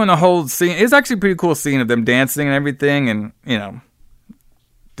they're doing the whole scene. It's actually a pretty cool scene of them dancing and everything, and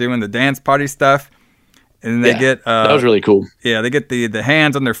doing the dance party stuff. And they get that was really cool. Yeah, they get the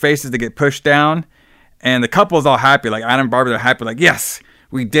hands on their faces. They get pushed down, and the couple's all happy. Like Adam and Barbara, they're happy. Like, yes,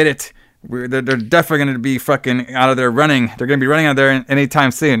 we did it. They're definitely going to be fucking out of there running. They're going to be running out of there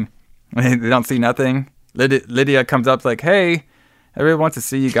anytime soon. They don't see nothing. Lydia comes up like, hey, everyone wants to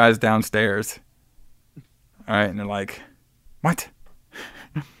see you guys downstairs. All right, and they're like, what?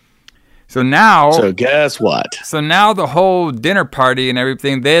 So guess what? So now the whole dinner party and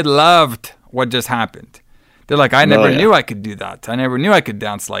everything, they loved what just happened. They're like, I never knew I could do that. I never knew I could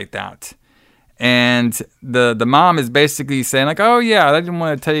dance like that. And the mom is basically saying like, oh yeah, I didn't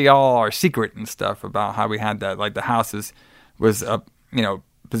want to tell you all our secret and stuff about how we had that. Like the house was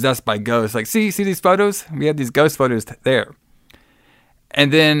possessed by ghosts. Like, see these photos? We had these ghost photos there.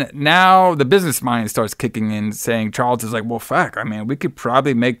 And then now the business mind starts kicking in, saying Charles is like, well, fuck, I mean, we could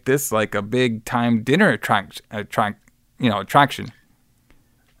probably make this like a big time dinner attraction.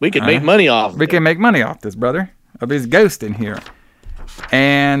 We could make money off. We can make money off this, brother, of these ghosts in here.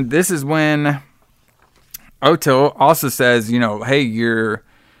 And this is when Otto also says, hey, your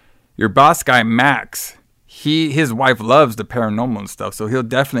boss guy Max, his wife loves the paranormal and stuff, so he'll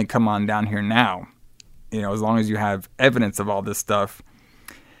definitely come on down here now. As long as you have evidence of all this stuff.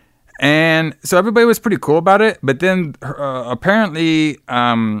 And so everybody was pretty cool about it, but then apparently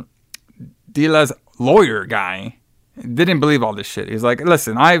Dila's lawyer guy didn't believe all this shit. He's like,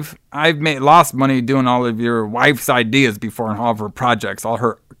 listen, I've lost money doing all of your wife's ideas before and all of her projects, all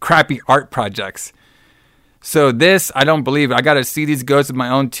her crappy art projects. So this, I don't believe it. I got to see these ghosts with my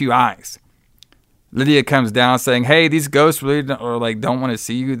own 2 eyes. Lydia comes down saying, hey, these ghosts really don't want to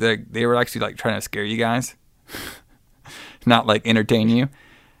see you. They were actually like trying to scare you guys, not like entertain you.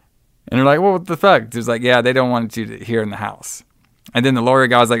 And they're like, well, what the fuck? It's like, yeah, they don't want you to hear in the house. And then the lawyer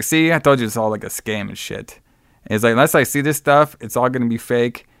guy was like, see, I told you it's all like a scam and shit. And he's like, unless I see this stuff, it's all going to be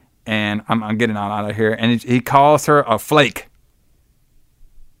fake, and I'm getting out of here. And he calls her a flake.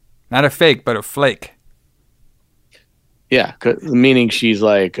 Not a fake, but a flake. Yeah, meaning she's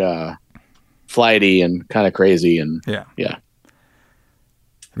like flighty and kind of crazy. And yeah. Have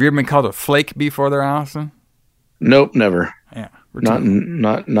you ever been called a flake before there, Allison? Nope, never. Yeah.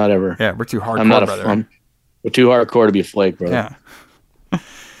 Not ever. Yeah, we're too hardcore, brother. We're too hardcore to be a flake, brother. Yeah.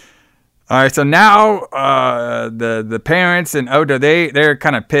 All right, so now the parents and Oda, they're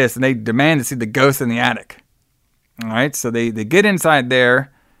kind of pissed, and they demand to see the ghost in the attic. All right, so they get inside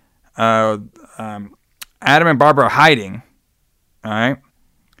there. Adam and Barbara are hiding. All right,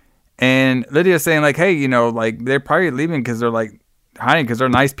 and Lydia's saying like, hey, they're probably leaving because they're like hiding because they're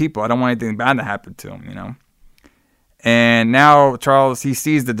nice people. I don't want anything bad to happen to them, And now Charles, he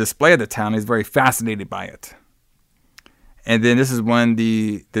sees the display of the town. He's very fascinated by it. And then this is when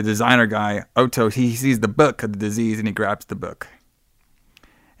the designer guy, Otto, he sees the book of the disease and he grabs the book.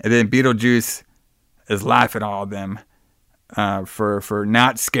 And then Beetlejuice is laughing at all of them for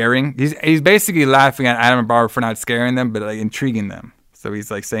not scaring. He's basically laughing at Adam and Barbara for not scaring them, but like intriguing them. So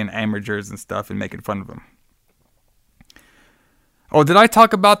he's like saying amateurs and stuff and making fun of them. Oh, did I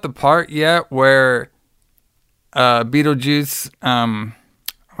talk about the part yet where Beetlejuice?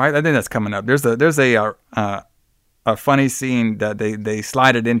 I think that's coming up. There's a funny scene that they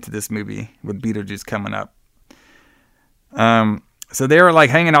slided into this movie with Beetlejuice coming up. So they were like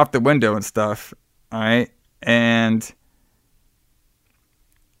hanging off the window and stuff. All right. And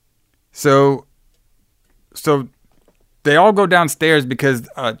so they all go downstairs because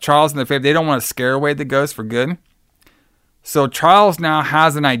Charles and the family, they don't want to scare away the ghost for good. So Charles now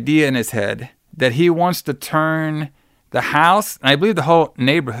has an idea in his head that he wants to turn the house, and I believe the whole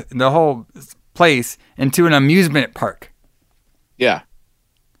neighborhood, the whole place, into an amusement park. Yeah.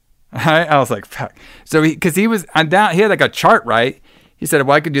 I was like, fuck. So because he was down, he had like a chart, right? He said,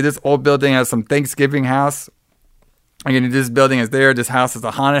 well, I could do this old building as some Thanksgiving house. I can do this building as there. This house is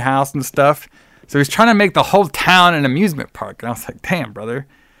a haunted house and stuff. So he's trying to make the whole town an amusement park. And I was like, damn, brother.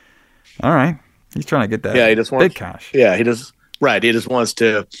 All right. He's trying to get that he just wants, big cash. Yeah, he just wants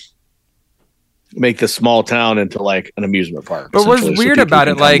to make the small town into like an amusement park. But what's weird about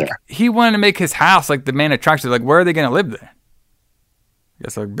it, like he wanted to make his house like the main attraction. Like, where are they going to live there? I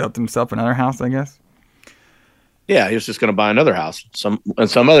guess like built himself another house, I guess. Yeah, he was just going to buy another house in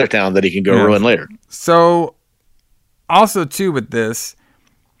some other town that he can go ruin later. So also too with this,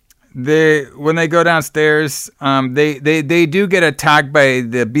 when they go downstairs, they do get attacked by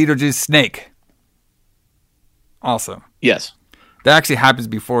the Beetlejuice snake. Also, yes, that actually happens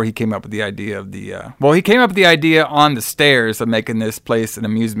before he came up with the idea of the. He came up with the idea on the stairs of making this place an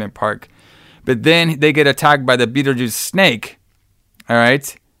amusement park, but then they get attacked by the Beetlejuice snake. All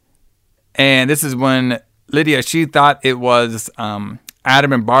right, and this is when Lydia, she thought it was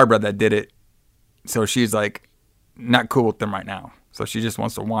Adam and Barbara that did it, so she's like not cool with them right now. So she just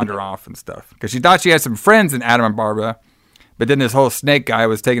wants to wander off and stuff because she thought she had some friends in Adam and Barbara, but then this whole snake guy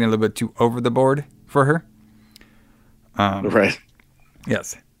was taking it a little bit too over the board for her. Right.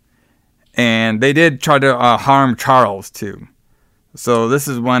 Yes. And they did try to harm Charles too. So this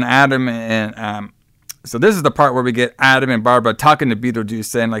is when Adam and so this is the part where we get Adam and Barbara talking to Beetlejuice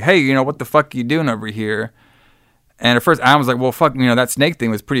saying like, hey, you know, what the fuck are you doing over here? And at first Adam was like, well, fuck, you know, that snake thing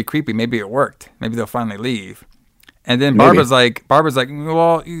was pretty creepy. Maybe it worked. Maybe they'll finally leave. And then Barbara's like,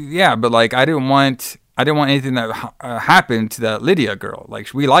 well, yeah, but like, I didn't want anything that happened to that Lydia girl.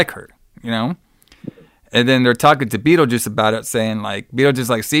 Like, we like her, you know? And then they're talking to Beetlejuice about it, saying like, Beetlejuice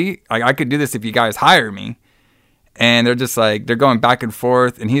like, see, like I could do this if you guys hire me. And they're just like, they're going back and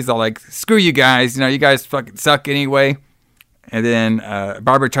forth. And he's all like, screw you guys, you know, you guys fucking suck anyway. And then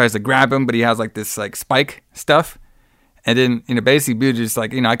Barbara tries to grab him, but he has like this like spike stuff. And then, you know, basically Beetlejuice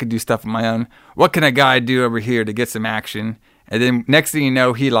like, you know, I could do stuff on my own. What can a guy do over here to get some action? And then next thing you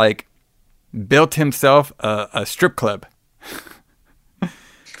know, he like built himself a strip club.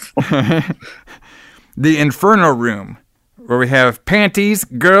 The Inferno Room, where we have panties,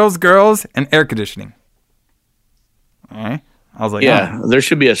 girls, and air conditioning. All right. I was like, yeah, there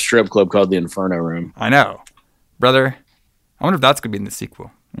should be a strip club called the Inferno Room. I know. Brother, I wonder if that's going to be in the sequel.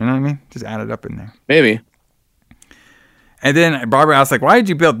 You know what I mean? Just add it up in there. Maybe. And then Barbara asked, like, why did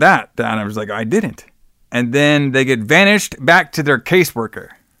you build that? And I was like, I didn't. And then they get vanished back to their caseworker.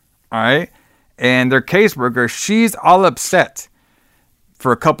 All right. And their caseworker, she's all upset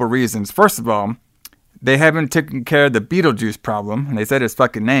for a couple reasons. First of all, they haven't taken care of the Beetlejuice problem. And they said his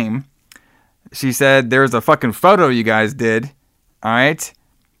fucking name. She said there's a fucking photo you guys did. All right.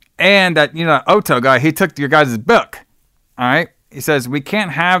 And that, you know, Otto guy, he took your guys' book. All right. He says, we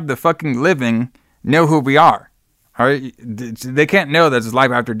can't have the fucking living know who we are. All right. They can't know that there's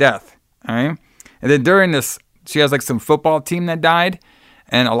life after death. All right. And then during this, she has like some football team that died.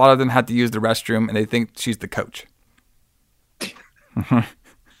 And a lot of them had to use the restroom. And they think she's the coach.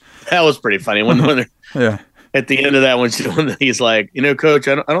 That was pretty funny. When they're, yeah. At the end of that, when he's like, you know, Coach,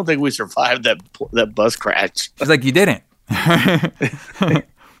 I don't think we survived that bus crash. He's like, you didn't. All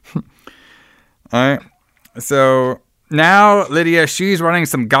right. So now Lydia, she's running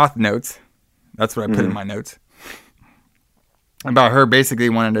some goth notes. That's what I put in my notes. About her basically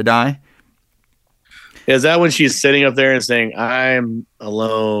wanting to die. Is that when she's sitting up there and saying, I'm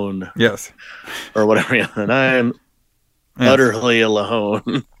alone? Yes. Or whatever. And I'm utterly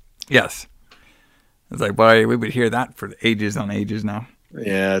alone. Yes. It's like, boy, we would hear that for ages on ages now.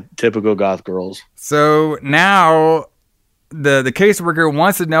 Yeah, typical goth girls. So now the caseworker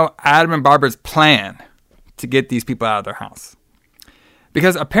wants to know Adam and Barbara's plan to get these people out of their house.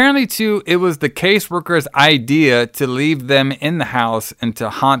 Because apparently, too, it was the caseworker's idea to leave them in the house and to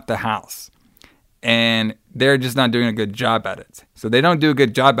haunt the house. And they're just not doing a good job at it. So they don't do a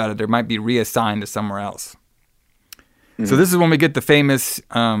good job at it. They might be reassigned to somewhere else. Mm-hmm. So this is when we get the famous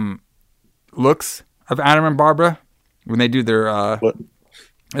looks of Adam and Barbara when they do their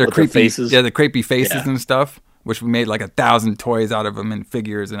creepy faces. Yeah, the creepy faces and stuff, which we made like 1,000 toys out of them and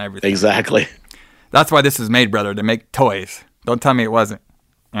figures and everything. Exactly. That's why this is made, brother, to make toys. Don't tell me it wasn't.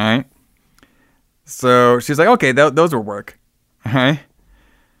 All right. So she's like, okay, those will work. Okay.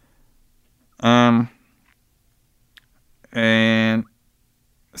 And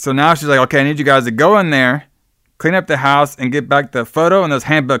so now she's like, okay, I need you guys to go in there, clean up the house, and get back the photo and those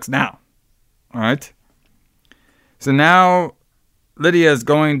handbooks now. All right. So now Lydia is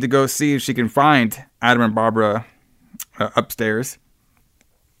going to go see if she can find Adam and Barbara upstairs.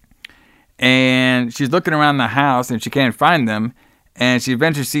 And she's looking around the house and she can't find them. And she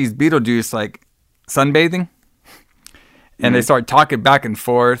eventually sees Beetlejuice like sunbathing. And they start talking back and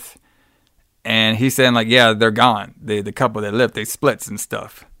forth. And he's saying like, yeah, they're gone. The couple that lived, they splits and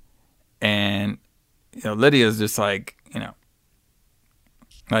stuff. And, Lydia's just like,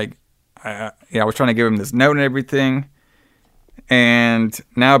 like, I was trying to give him this note and everything. And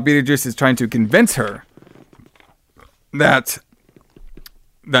now Beetlejuice is trying to convince her that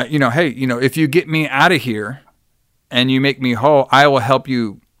hey, if you get me out of here and you make me whole, I will help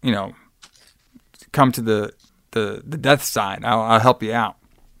you, come to the death side. I'll help you out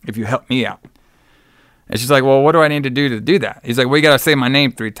if you help me out. And she's like, well, what do I need to do that? He's like, well, you got to say my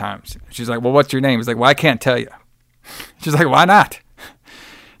name 3 times. She's like, well, what's your name? He's like, well, I can't tell you. She's like, why not?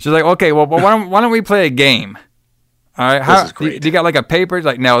 She's like, okay, well, why don't we play a game? All right, this is great. Do you got like a paper? He's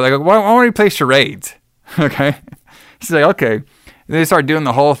like, no. Like, why don't we play charades? Okay. She's like, okay. And they start doing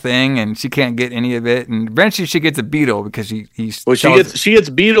the whole thing, and she can't get any of it. And eventually, she gets a beetle because she gets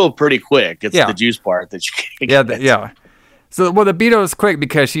beetle pretty quick. It's the juice part that she can't get. Yeah. So, the beetle is quick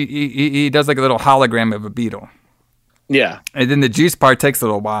because he does like a little hologram of a beetle. Yeah. And then the juice part takes a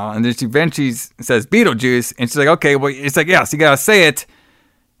little while. And then she eventually says Beetlejuice. And she's like, okay, well, it's like, yeah, so you got to say it,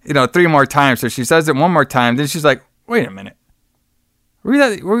 3 more times. So she says it 1 more time. Then she's like, wait a minute.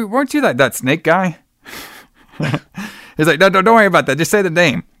 Weren't you that snake guy? He's like, no, don't worry about that. Just say the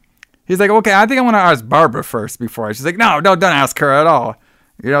name. He's like, okay, I think I want to ask Barbara first before. She's like, no, don't ask her at all.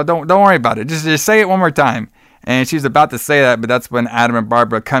 Don't worry about it. Just say it 1 more time. And she's about to say that, but that's when Adam and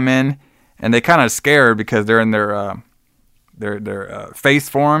Barbara come in, and they kind of scare her because they're in their face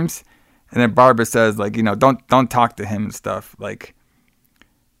forms. And then Barbara says, like, don't talk to him and stuff. Like,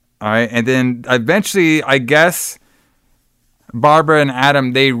 all right. And then eventually, I guess Barbara and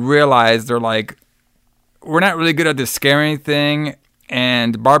Adam, they realize they're like, we're not really good at this scaring thing,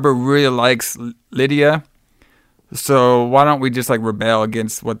 and Barbara really likes Lydia. So why don't we just like rebel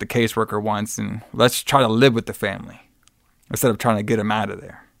against what the caseworker wants, and let's try to live with the family instead of trying to get him out of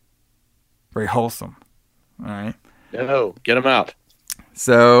there. Very wholesome. All right. No, get him out.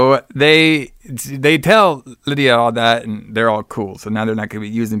 So they tell Lydia all that, and they're all cool. So now they're not going to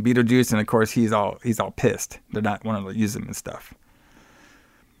be using Beetlejuice, and of course he's all pissed. They're not wanting to use him and stuff.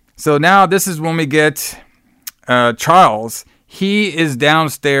 So now this is when we get Charles. He is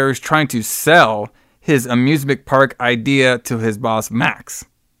downstairs trying to sell his amusement park idea to his boss Max.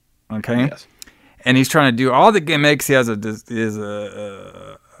 Okay. Yes. And he's trying to do all the gimmicks. He has a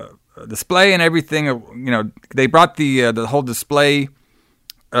display and everything. They brought the whole display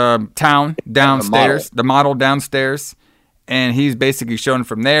town downstairs, the model downstairs, and he's basically shown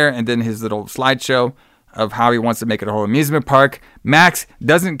from there. And then his little slideshow of how he wants to make it a whole amusement park. Max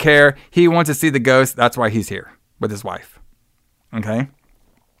doesn't care. He wants to see the ghost. That's why he's here with his wife. Okay.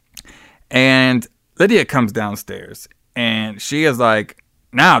 And Lydia comes downstairs, and she is like,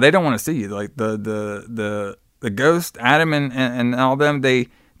 "Now they don't want to see you. Like the ghost, Adam and all them. They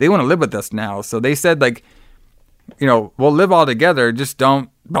want to live with us now. So they said like, we'll live all together. Just don't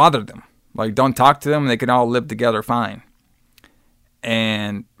bother them. Like don't talk to them. They can all live together fine."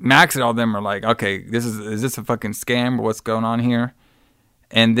 And Max and all them are like, "Okay, is this a fucking scam or what's going on here?"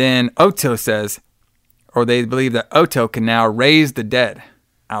 And then Otto says, or they believe that Otto can now raise the dead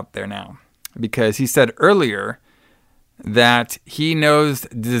out there now. Because he said earlier that he knows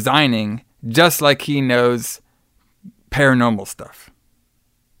designing just like he knows paranormal stuff.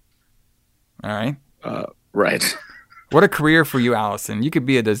 All right? Right. What a career for you, Allison. You could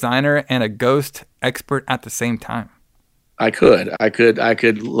be a designer and a ghost expert at the same time. I could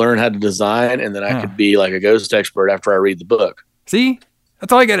learn how to design, and then I could be like a ghost expert after I read the book. See?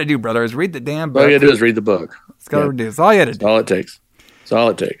 That's all you got to do, brother, is read the damn book. All you got to do is read the book. That's all you got to do. That's all it takes. That's all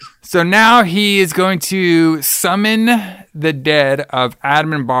it takes. So now he is going to summon the dead of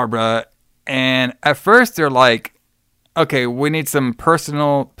Adam and Barbara. And at first they're like, okay, we need some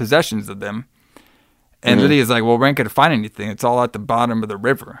personal possessions of them. And Lydia's like, well, we ain't going to find anything. It's all at the bottom of the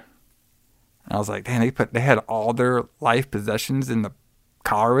river. And I was like, damn, they had all their life possessions in the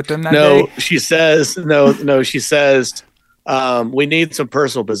car with them that day? She says, she says, we need some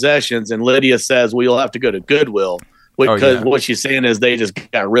personal possessions. And Lydia says, we'll have to go to Goodwill. Because what she's saying is they just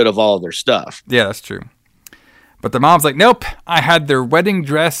got rid of all of their stuff. Yeah, that's true. But the mom's like, nope, I had their wedding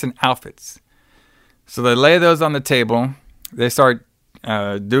dress and outfits. So they lay those on the table. They start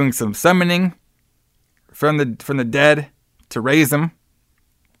doing some summoning from the dead to raise them.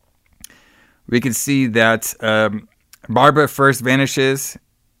 We can see that Barbara first vanishes,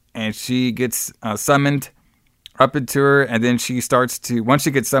 and she gets summoned up into her, and then once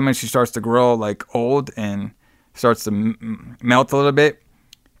she gets summoned, she starts to grow like old and starts to melt a little bit,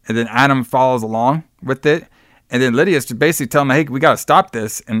 and then Adam follows along with it. And then Lydia's basically telling him, hey, we got to stop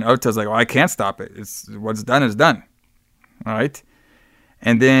this. And Oto's like, well, I can't stop it. It's what's done is done. All right.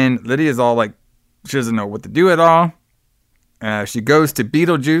 And then Lydia's all like, she doesn't know what to do at all. She goes to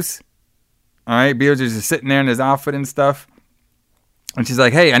Beetlejuice. All right. Beetlejuice is sitting there in his outfit and stuff. And she's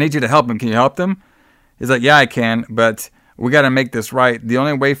like, hey, I need you to help him. Can you help him? He's like, yeah, I can. But we got to make this right. The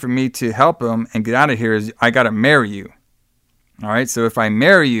only way for me to help him and get out of here is I got to marry you. All right. So if I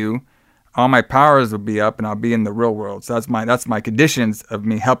marry you, all my powers will be up and I'll be in the real world. So that's my conditions of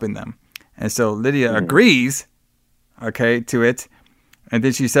me helping them. And so Lydia agrees, okay, to it. And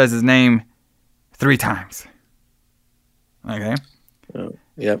then she says his name 3 times. Okay.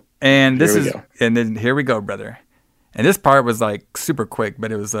 Yep. And then here we go, brother. And this part was like super quick,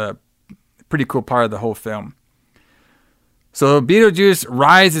 but it was a pretty cool part of the whole film. So Beetlejuice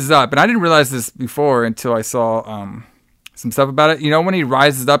rises up, and I didn't realize this before until I saw some stuff about it. You know, when he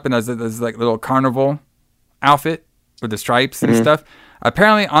rises up in his like little carnival outfit with the stripes and stuff.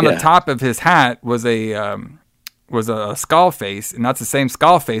 Apparently, on the top of his hat was a skull face, and that's the same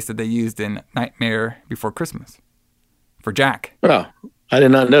skull face that they used in Nightmare Before Christmas for Jack. Oh, I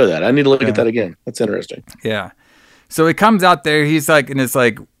did not know that. I need to look at that again. That's interesting. Yeah. So he comes out there. He's like in this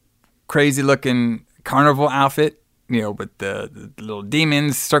like crazy looking carnival outfit, you know, with the little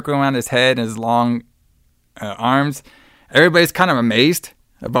demons circling around his head and his long arms. Everybody's kind of amazed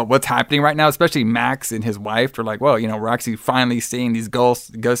about what's happening right now, especially Max and his wife. They're like, well, you know, we're actually finally seeing these ghosts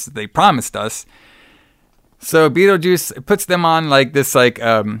that they promised us. So Beetlejuice puts them on like this, like,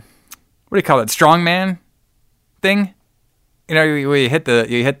 what do you call it? Strongman thing. You know, you hit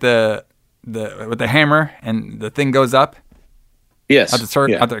the with the hammer and the thing goes up. Yes. At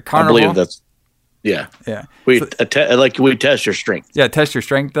the carnival. I believe that's, yeah. We test your strength. Yeah, test your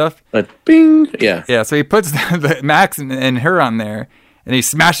strength stuff. Bing. Yeah. Yeah, so he puts the Max and her on there, and he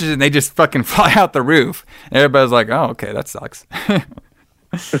smashes it, and they just fucking fly out the roof. And everybody's like, oh, okay, that sucks. I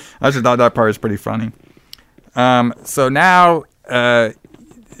just thought that part was pretty funny. So now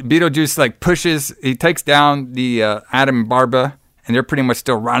Beetlejuice like he takes down the Adam and Barbara, and they're pretty much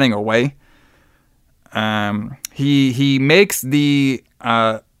still running away. He makes the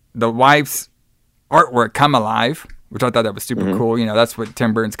wife's artwork come alive, which I thought that was super cool. You know, that's what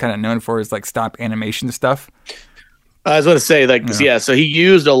Tim Burton's kind of known for, is like stop animation stuff. I was going to say, like, yeah. So he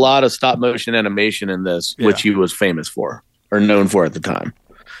used a lot of stop motion animation in this, which he was famous for or known for at the time,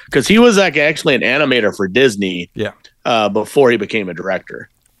 because he was like actually an animator for Disney. Yeah. Before he became a director.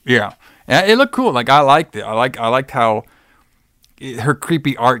 Yeah, it looked cool. Like I liked it. I liked how her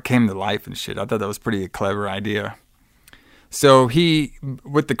creepy art came to life and shit. I thought that was pretty clever idea. So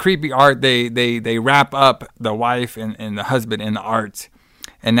with the creepy art, they wrap up the wife and the husband in the art.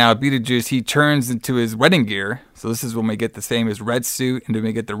 And now Beetlejuice, he turns into his wedding gear. So this is when we get the same as red suit, and then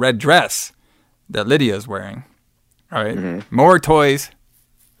we get the red dress that Lydia is wearing. All right. More toys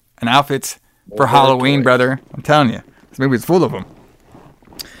and outfits for Halloween, brother. I'm telling you. This movie's full of them.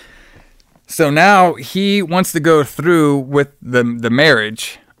 So now he wants to go through with the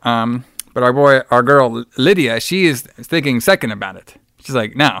marriage. But our girl Lydia, she is thinking second about it. She's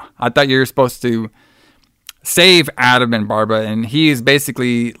like, no, I thought you were supposed to save Adam and Barbara, and he is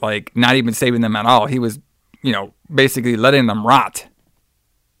basically like not even saving them at all. He was, you know, basically letting them rot.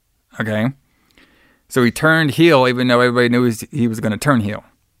 Okay, so he turned heel, even though everybody knew he was going to turn heel.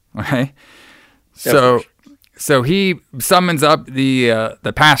 Okay, so he summons up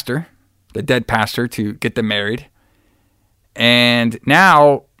the pastor, the dead pastor, to get them married, and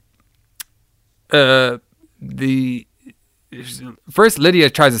now. First Lydia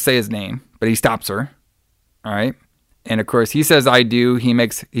tries to say his name, but he stops her. All right. And of course he says, I do.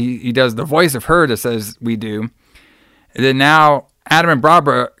 He does the voice of her that says we do. And then now Adam and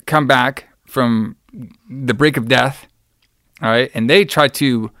Barbara come back from the brink of death. All right. And they try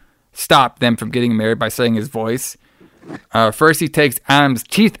to stop them from getting married by saying his voice. First he takes Adam's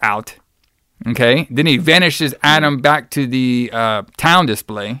teeth out. Okay. Then he vanishes Adam back to the town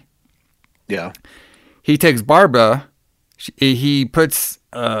display. Yeah. He takes Barbara. He puts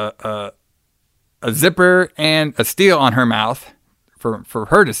a zipper and a steel on her mouth for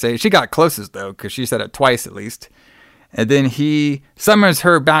her to say. She got closest, though, because she said it twice at least. And then he summons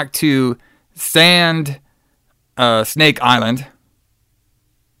her back to Snake Island.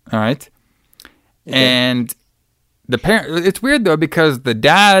 All right. And the parent, it's weird though, because the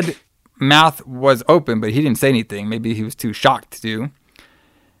dad mouth was open, but he didn't say anything. Maybe he was too shocked to.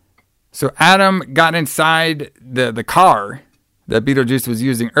 So Adam got inside the car that Beetlejuice was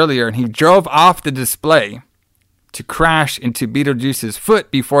using earlier, and he drove off the display to crash into Beetlejuice's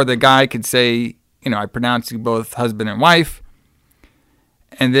foot before the guy could say, I pronounce you both husband and wife.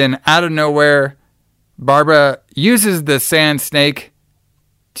 And then out of nowhere, Barbara uses the sand snake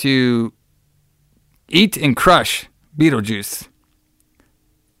to eat and crush Beetlejuice.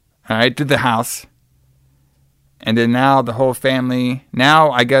 All right, to the house. And then now the whole family,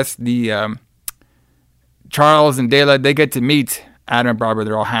 I guess the Charles and Dayla, they get to meet Adam and Barbara.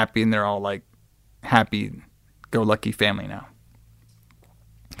 They're all happy, and they're all like happy-go-lucky family now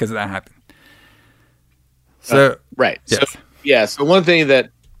because of that happened. So right. Yes. So one thing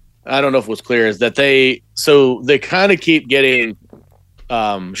that I don't know if was clear is that they kind of keep getting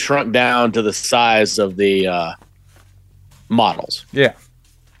shrunk down to the size of the models. Yeah.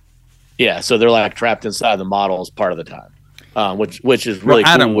 Yeah, so they're like trapped inside the models part of the time, which is really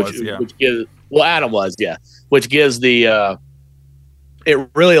cool. Adam Adam was, which gives the it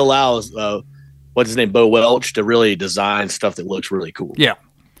really allows what's his name, Bo Welch, to really design stuff that looks really cool. Yeah,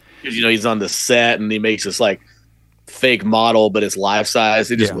 because he's on the set and he makes this like fake model, but it's life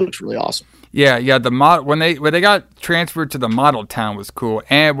size. It just looks really awesome. Yeah. The when they got transferred to the model town was cool,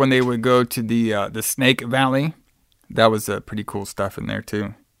 and when they would go to the Snake Valley, that was pretty cool stuff in there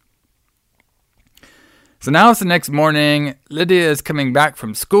too. So now it's the next morning. Lydia is coming back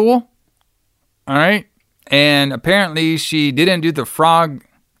from school. All right. And apparently she didn't do the frog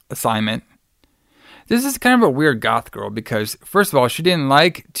assignment. This is kind of a weird goth girl because, first of all, she didn't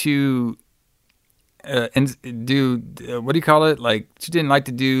like to do, what do you call it? Like, she didn't like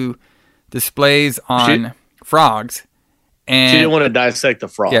to do displays on frogs. And she didn't want to dissect the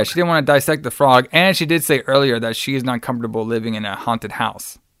frog. Yeah, she didn't want to dissect the frog. And she did say earlier that she is not comfortable living in a haunted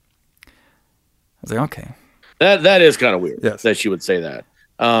house. I was like, okay. That is kind of weird that she would say that.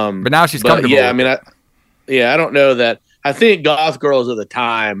 But now she's comfortable. Yeah, I mean, I don't know that. I think goth girls of the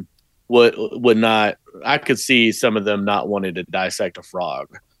time would not. I could see some of them not wanting to dissect a frog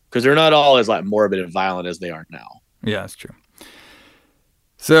because they're not all as like morbid and violent as they are now. Yeah, that's true.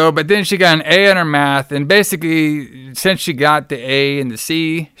 So, but then she got an A in her math, and basically, since she got the A and the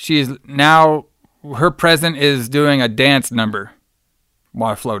C, she's now her present is doing a dance number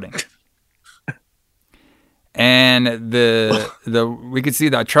while floating. And we could see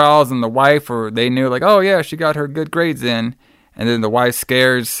that Charles and the wife, they knew like, oh yeah, she got her good grades in. And then the wife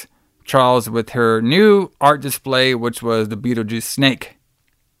scares Charles with her new art display, which was the Beetlejuice snake.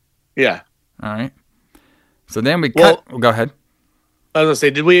 Yeah. All right. So then we cut. Go ahead. I was gonna say,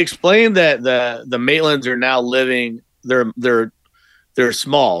 did we explain that the Maitlands are now living? They're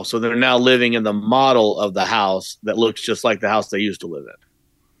small, so they're now living in the model of the house that looks just like the house they used to live in.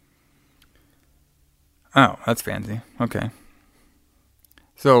 Oh, that's fancy. Okay.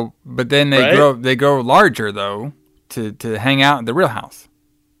 So, but then they grow larger though to hang out in the real house.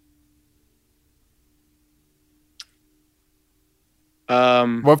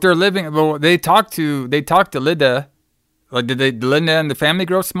 Well, if they're living, they talk to Linda. Like, did Linda and the family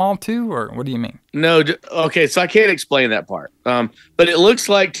grow small too, or what do you mean? No. Okay, so I can't explain that part. But it looks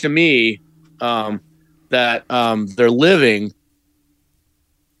like to me that they're living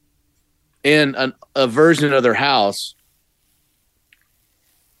in a version of their house.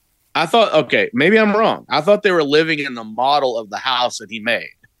 I thought, okay, maybe I'm wrong. I thought they were living in the model of the house that he made.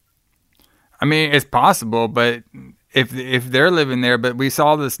 I mean, it's possible, but if they're living there, but we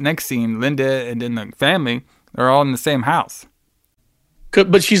saw this next scene, Linda and then the family, they're all in the same house.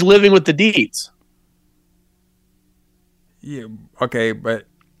 But she's living with the Deeds. Yeah, okay, but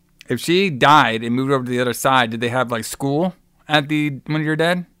if she died and moved over to the other side, did they have like school when you're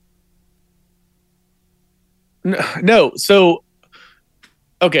dead? No. So,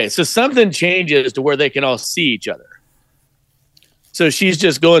 okay, so something changes to where they can all see each other. So she's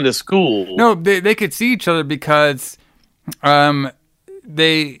just going to school. No, they could see each other because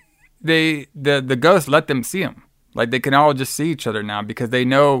the ghost let them see them. Like, they can all just see each other now because they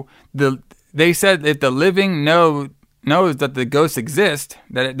know they said if the living knows that the ghosts exist,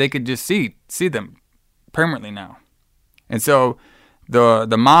 that they could just see them permanently now. And so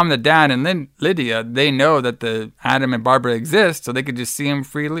the mom, the dad, and Lydia, they know that the Adam and Barbara exist, so they could just see them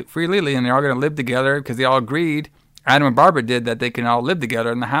freely, and they're all going to live together because they all agreed, Adam and Barbara did, that they can all live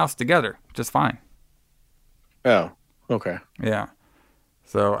together in the house together just fine. Oh, okay. Yeah.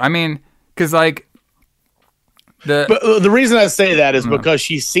 So, I mean, because like but the reason I say that is because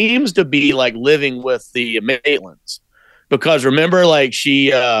she seems to be like living with the Maitlands. Because remember, like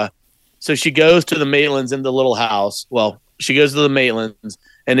she So she goes to the Maitlands in the little house. Well, she goes to the Maitlands,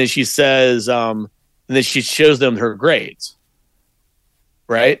 and then she says, and then she shows them her grades,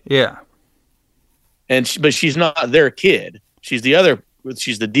 right? Yeah. But she's not their kid. She's the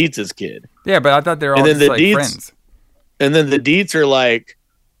Dietz's kid. Yeah, but I thought they were all just like friends. And then the Dietz are like,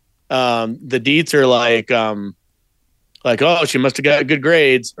 oh, she must have got good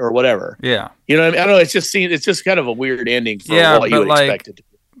grades or whatever. Yeah. You know what I mean? I don't know. It's just kind of a weird ending for what you would expect it to be.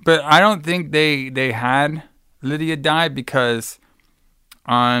 But I don't think they had Lydia die, because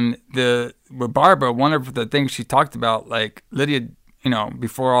with Barbara, one of the things she talked about, like Lydia,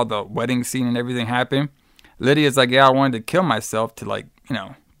 before all the wedding scene and everything happened, Lydia's like, yeah, I wanted to kill myself to, like,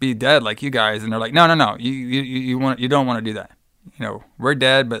 be dead like you guys. And they're like, no, you don't want to do that. We're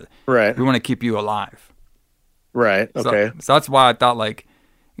dead, but we want to keep you alive. Right. Okay. So that's why I thought, like,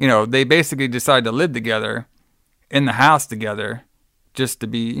 they basically decided to live together in the house together just to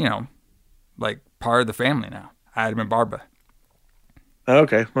be, like part of the family now. Adam and Barbara.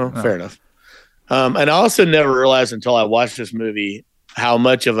 Okay. Well, fair enough. And I also never realized until I watched this movie how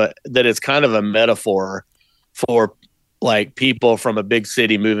much that it's kind of a metaphor for like people from a big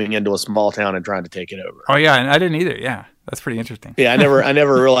city moving into a small town and trying to take it over. Oh yeah. And I didn't either. Yeah. That's pretty interesting. Yeah. I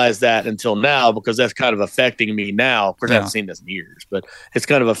never realized that until now, because that's kind of affecting me now. Of course, I haven't seen this in years, but it's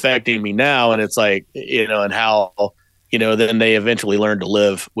kind of affecting me now. And it's like, and how, then they eventually learn to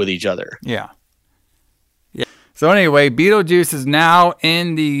live with each other. Yeah. Yeah. So anyway, Beetlejuice is now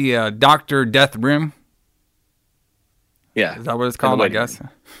in the Dr. Death room. Yeah. Is that what it's called, I guess?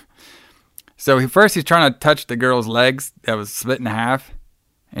 So he's trying to touch the girl's legs that was split in half,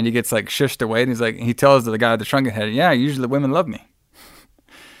 and he gets like shushed away, and he tells the guy with the shrunken head, yeah, usually women love me.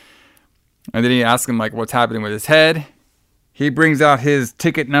 And then he asks him like what's happening with his head. He brings out his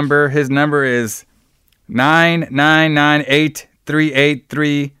ticket number. His number is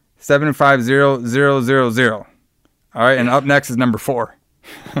 9998383750000. All right, and up next is number 4.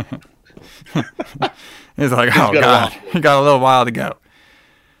 He's like, oh God, he got a little while to go.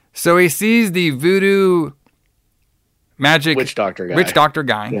 So he sees the voodoo magic witch doctor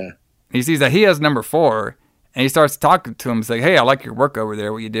guy. Yeah. He sees that he has number 4, and he starts talking to him. He's like, hey, I like your work over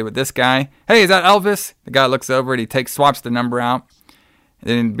there, what you did with this guy. Hey, is that Elvis? The guy looks over and he swaps the number out. And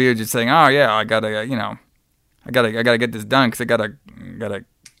then Beetlejuice just saying, oh yeah, I gotta get this done because I got a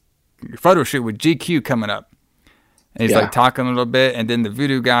photo shoot with GQ coming up. And he's like talking a little bit, and then the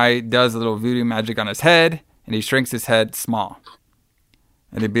voodoo guy does a little voodoo magic on his head, and he shrinks his head small.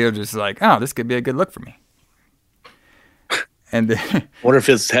 And then Beetlejuice is like, oh, this could be a good look for me. And then, wonder if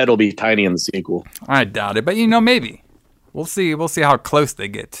his head will be tiny in the sequel. I doubt it, but maybe. We'll see. We'll see how close they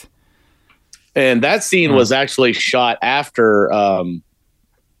get. And that scene was actually shot after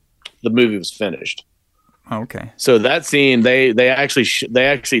the movie was finished. Oh, okay. So that scene, they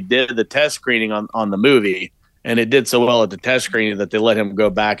actually did the test screening on the movie, and it did so well at the test screening that they let him go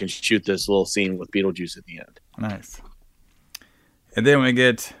back and shoot this little scene with Beetlejuice at the end. Nice. And then we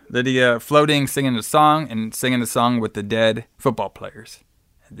get Lydia floating, singing the song with the dead football players.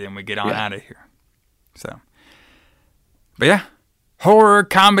 And then we get on out of here. So, but yeah, horror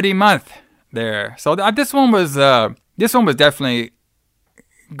comedy month there. So this one was definitely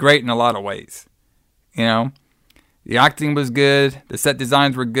great in a lot of ways. The acting was good. The set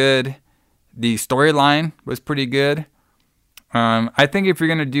designs were good. The storyline was pretty good. I think if you're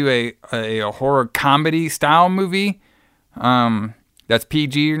gonna do a horror comedy style movie, that's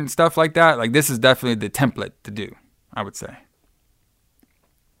PG and stuff like that, like this is definitely the template to do, I would say.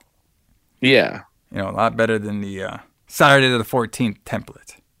 Yeah. A lot better than the Saturday the 14th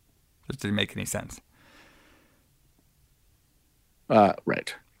template. Just didn't make any sense.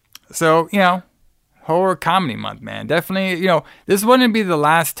 Right. So, horror comedy month, man. Definitely, this wouldn't be the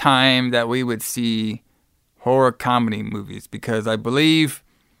last time that we would see horror comedy movies, because I believe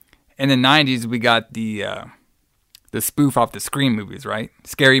in the 90s we got the spoof off the Scream movies, right?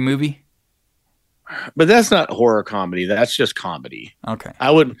 Scary Movie. But that's not horror comedy. That's just comedy. Okay.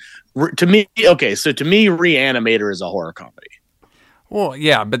 To me, Reanimator is a horror comedy. Well,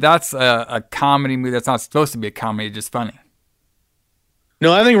 yeah, but that's a comedy movie that's not supposed to be a comedy, just funny.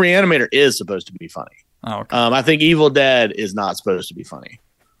 No, I think Reanimator is supposed to be funny. Oh, okay. I think Evil Dead is not supposed to be funny.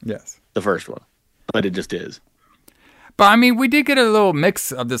 Yes. The first one. But it just is. But I mean, we did get a little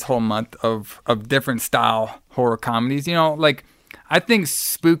mix of this whole month of different style horror comedies. Like I think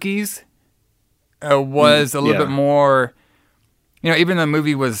Spookies was a little bit more, even though the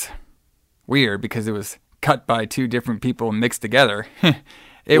movie was weird because it was cut by 2 different people and mixed together.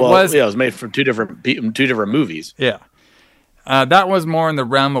 It was made from two different movies. Yeah. That was more in the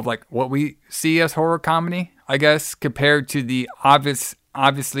realm of like what we see as horror comedy, I guess, compared to the obvious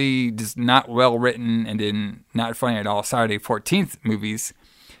obviously just not well written and then not funny at all Saturday 14th movies.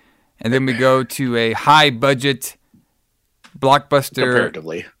 And then we go to a high budget blockbuster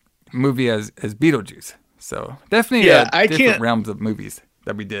comparatively movie as Beetlejuice. So definitely different realms of movies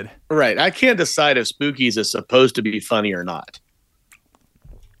that we did. Right. I can't decide if Spookies is supposed to be funny or not.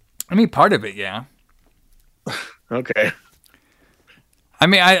 I mean, part of it, yeah. Okay. I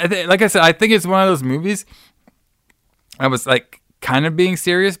mean, like I said, I think it's one of those movies. I was like kind of being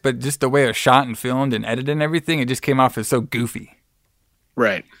serious, but just the way it was shot and filmed and edited and everything, it just came off as so goofy.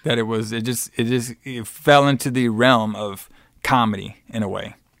 Right. That it fell into the realm of comedy in a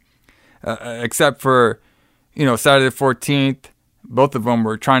way. Except for, Saturday the 14th, both of them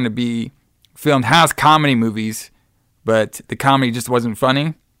were trying to be filmed as comedy movies, but the comedy just wasn't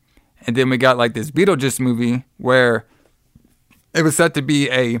funny. And then we got like this Beetlejuice movie where it was set to be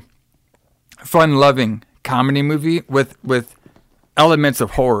a fun-loving comedy movie with elements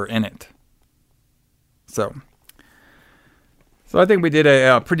of horror in it. So I think we did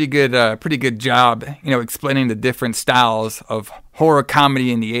a pretty good job, explaining the different styles of horror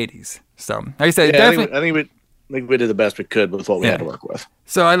comedy in the 80s. So, like I said, definitely, I think we did the best we could with what we had to work with.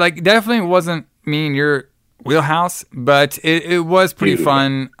 So I definitely wasn't me in your wheelhouse, but it was pretty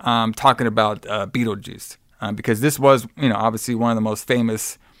fun talking about Beetlejuice because this was, obviously one of the most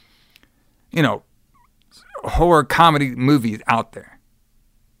famous, horror comedy movies out there.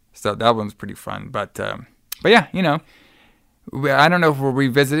 So that one's pretty fun. But yeah, I don't know if we'll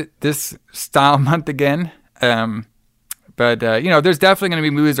revisit this style month again. But there's definitely going to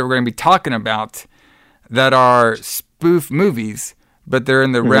be movies that we're going to be talking about that are spoof movies, but they're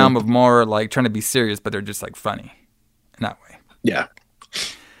in the realm of more like trying to be serious, but they're just like funny in that way. Yeah.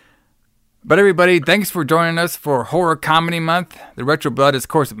 But everybody, thanks for joining us for Horror Comedy Month. The Retro Blood is, of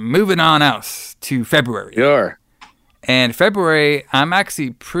course, moving on us to February. Sure. And February, I'm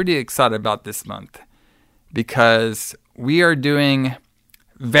actually pretty excited about this month because we are doing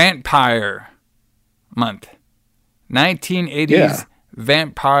Vampire Month. 1980s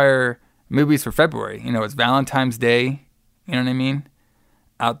vampire movies for February. It's Valentine's Day. You know what I mean?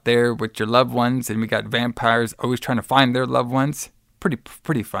 Out there with your loved ones, and we got vampires always trying to find their loved ones.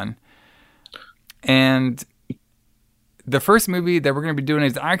 Pretty fun. And the first movie that we're going to be doing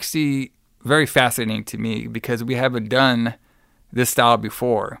is actually very fascinating to me because we haven't done this style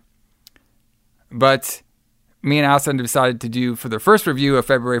before. But me and Allison decided to do, for the first review of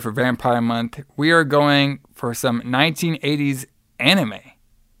February for Vampire Month, we are going for some 1980s anime.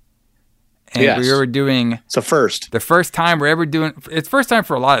 And we were doing... It's a first. The first time we're ever doing... It's first time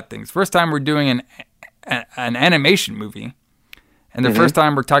for a lot of things. First time we're doing an animation movie. And the first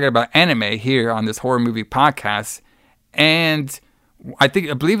time we're talking about anime here on this horror movie podcast. And I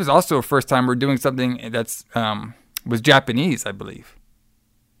believe it's also the first time we're doing something that's was Japanese, I believe.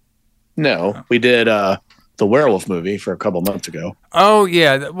 No, we did the werewolf movie for a couple months ago. Oh,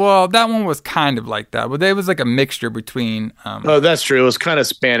 yeah. Well, that one was kind of like that. But it was like a mixture between... oh, that's true. It was kind of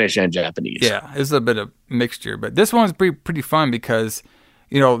Spanish and Japanese. Yeah, it was a bit of mixture. But this one's pretty fun because,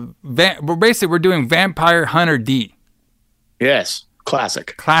 we're doing Vampire Hunter D. Yes,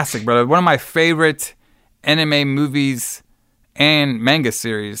 classic, brother. One of my favorite anime movies and manga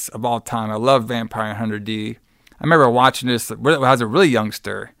series of all time. I love Vampire Hunter D. I remember watching this as a really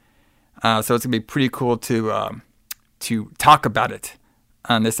youngster, so it's gonna be pretty cool to talk about it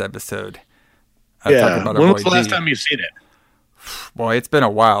on this episode. Talk about when was the last time you've seen it? Boy, it's been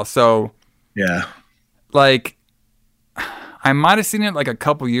a while. So yeah, like I might have seen it like a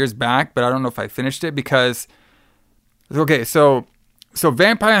couple years back, but I don't know if I finished it because. Okay, so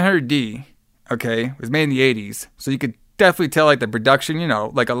Vampire Hunter D, was made in the 80s. So you could definitely tell like the production,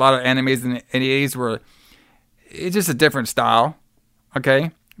 like a lot of animes in the 80s were, it's just a different style,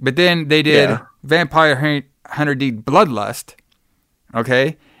 okay? But then they did Vampire Hunter D Bloodlust,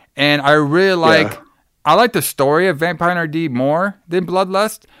 okay? And I really I like the story of Vampire Hunter D more than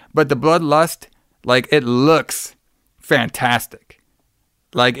Bloodlust, but the Bloodlust, like it looks fantastic.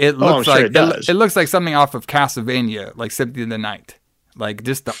 Like it looks it looks like something off of Castlevania, like Symphony of the Night. Like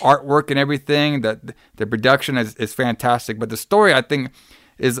just the artwork and everything, that the production is fantastic. But the story, I think,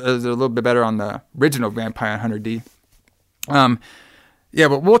 is a little bit better on the original Vampire Hunter D. But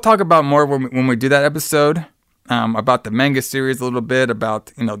we'll talk about more when we do that episode about the manga series a little bit,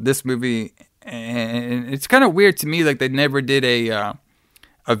 about this movie. And it's kind of weird to me, like they never did a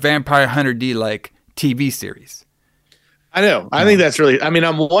Vampire Hunter D like TV series. I know. I think that's really. I mean,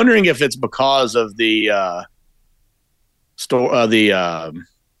 I'm wondering if it's because of the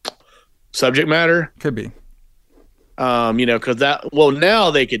subject matter. Could be. Because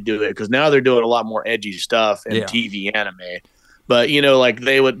now they could do it because now they're doing a lot more edgy stuff in TV anime. But like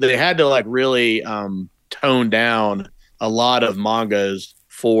they had to like really tone down a lot of mangas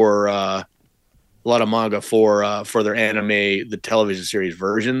for their anime, the television series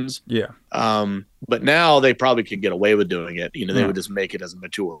versions. Yeah. But now they probably could get away with doing it. They would just make it as a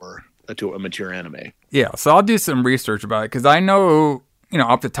mature anime. Yeah. So I'll do some research about it because I know,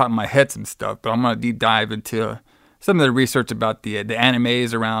 off the top of my head some stuff, but I'm gonna deep dive into some of the research about the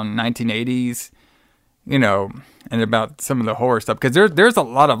animes around 1980s, and about some of the horror stuff because there's a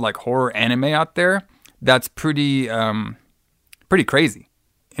lot of like horror anime out there that's pretty crazy.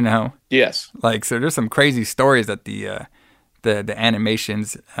 Yes. Like, so there's some crazy stories that the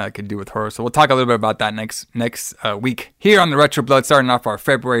animations could do with horror. So we'll talk a little bit about that next week here on the Retro Blood, starting off our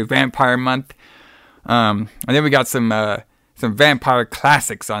February Vampire Month. And then we got some vampire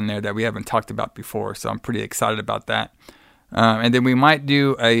classics on there that we haven't talked about before. So I'm pretty excited about that. And then we might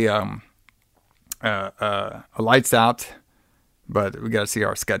do a Lights Out, but we got to see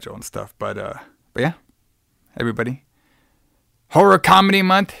our schedule and stuff. But yeah, everybody. Horror Comedy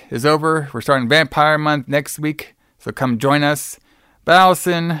Month is over. We're starting Vampire Month next week, so come join us. But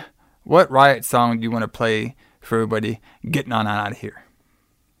Allison, what riot song do you want to play for everybody getting on out of here?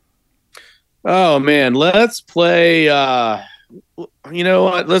 Oh, man, let's play, you know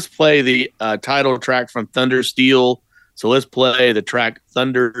what? Let's play the title track from Thunder Steel. So let's play the track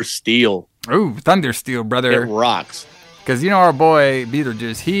Thunder Steel. Ooh, Thunder Steel, brother. It rocks. Because, our boy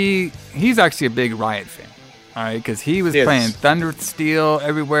Beetlejuice, he's actually a big Riot fan. All right, because he was playing Thunder Steel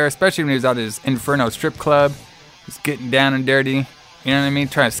everywhere, especially when he was out at his Inferno strip club. Just getting down and dirty. You know what I mean?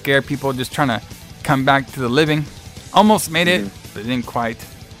 Trying to scare people, just trying to come back to the living. Almost made it, but didn't quite.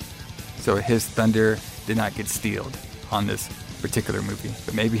 So his thunder did not get steeled on this particular movie.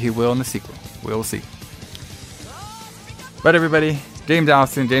 But maybe he will in the sequel. We'll see. But everybody, James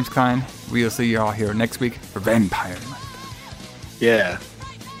Allison, James Klein, we'll see you all here next week for Vampire Month. Yeah.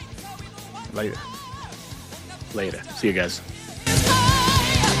 Later. See you guys.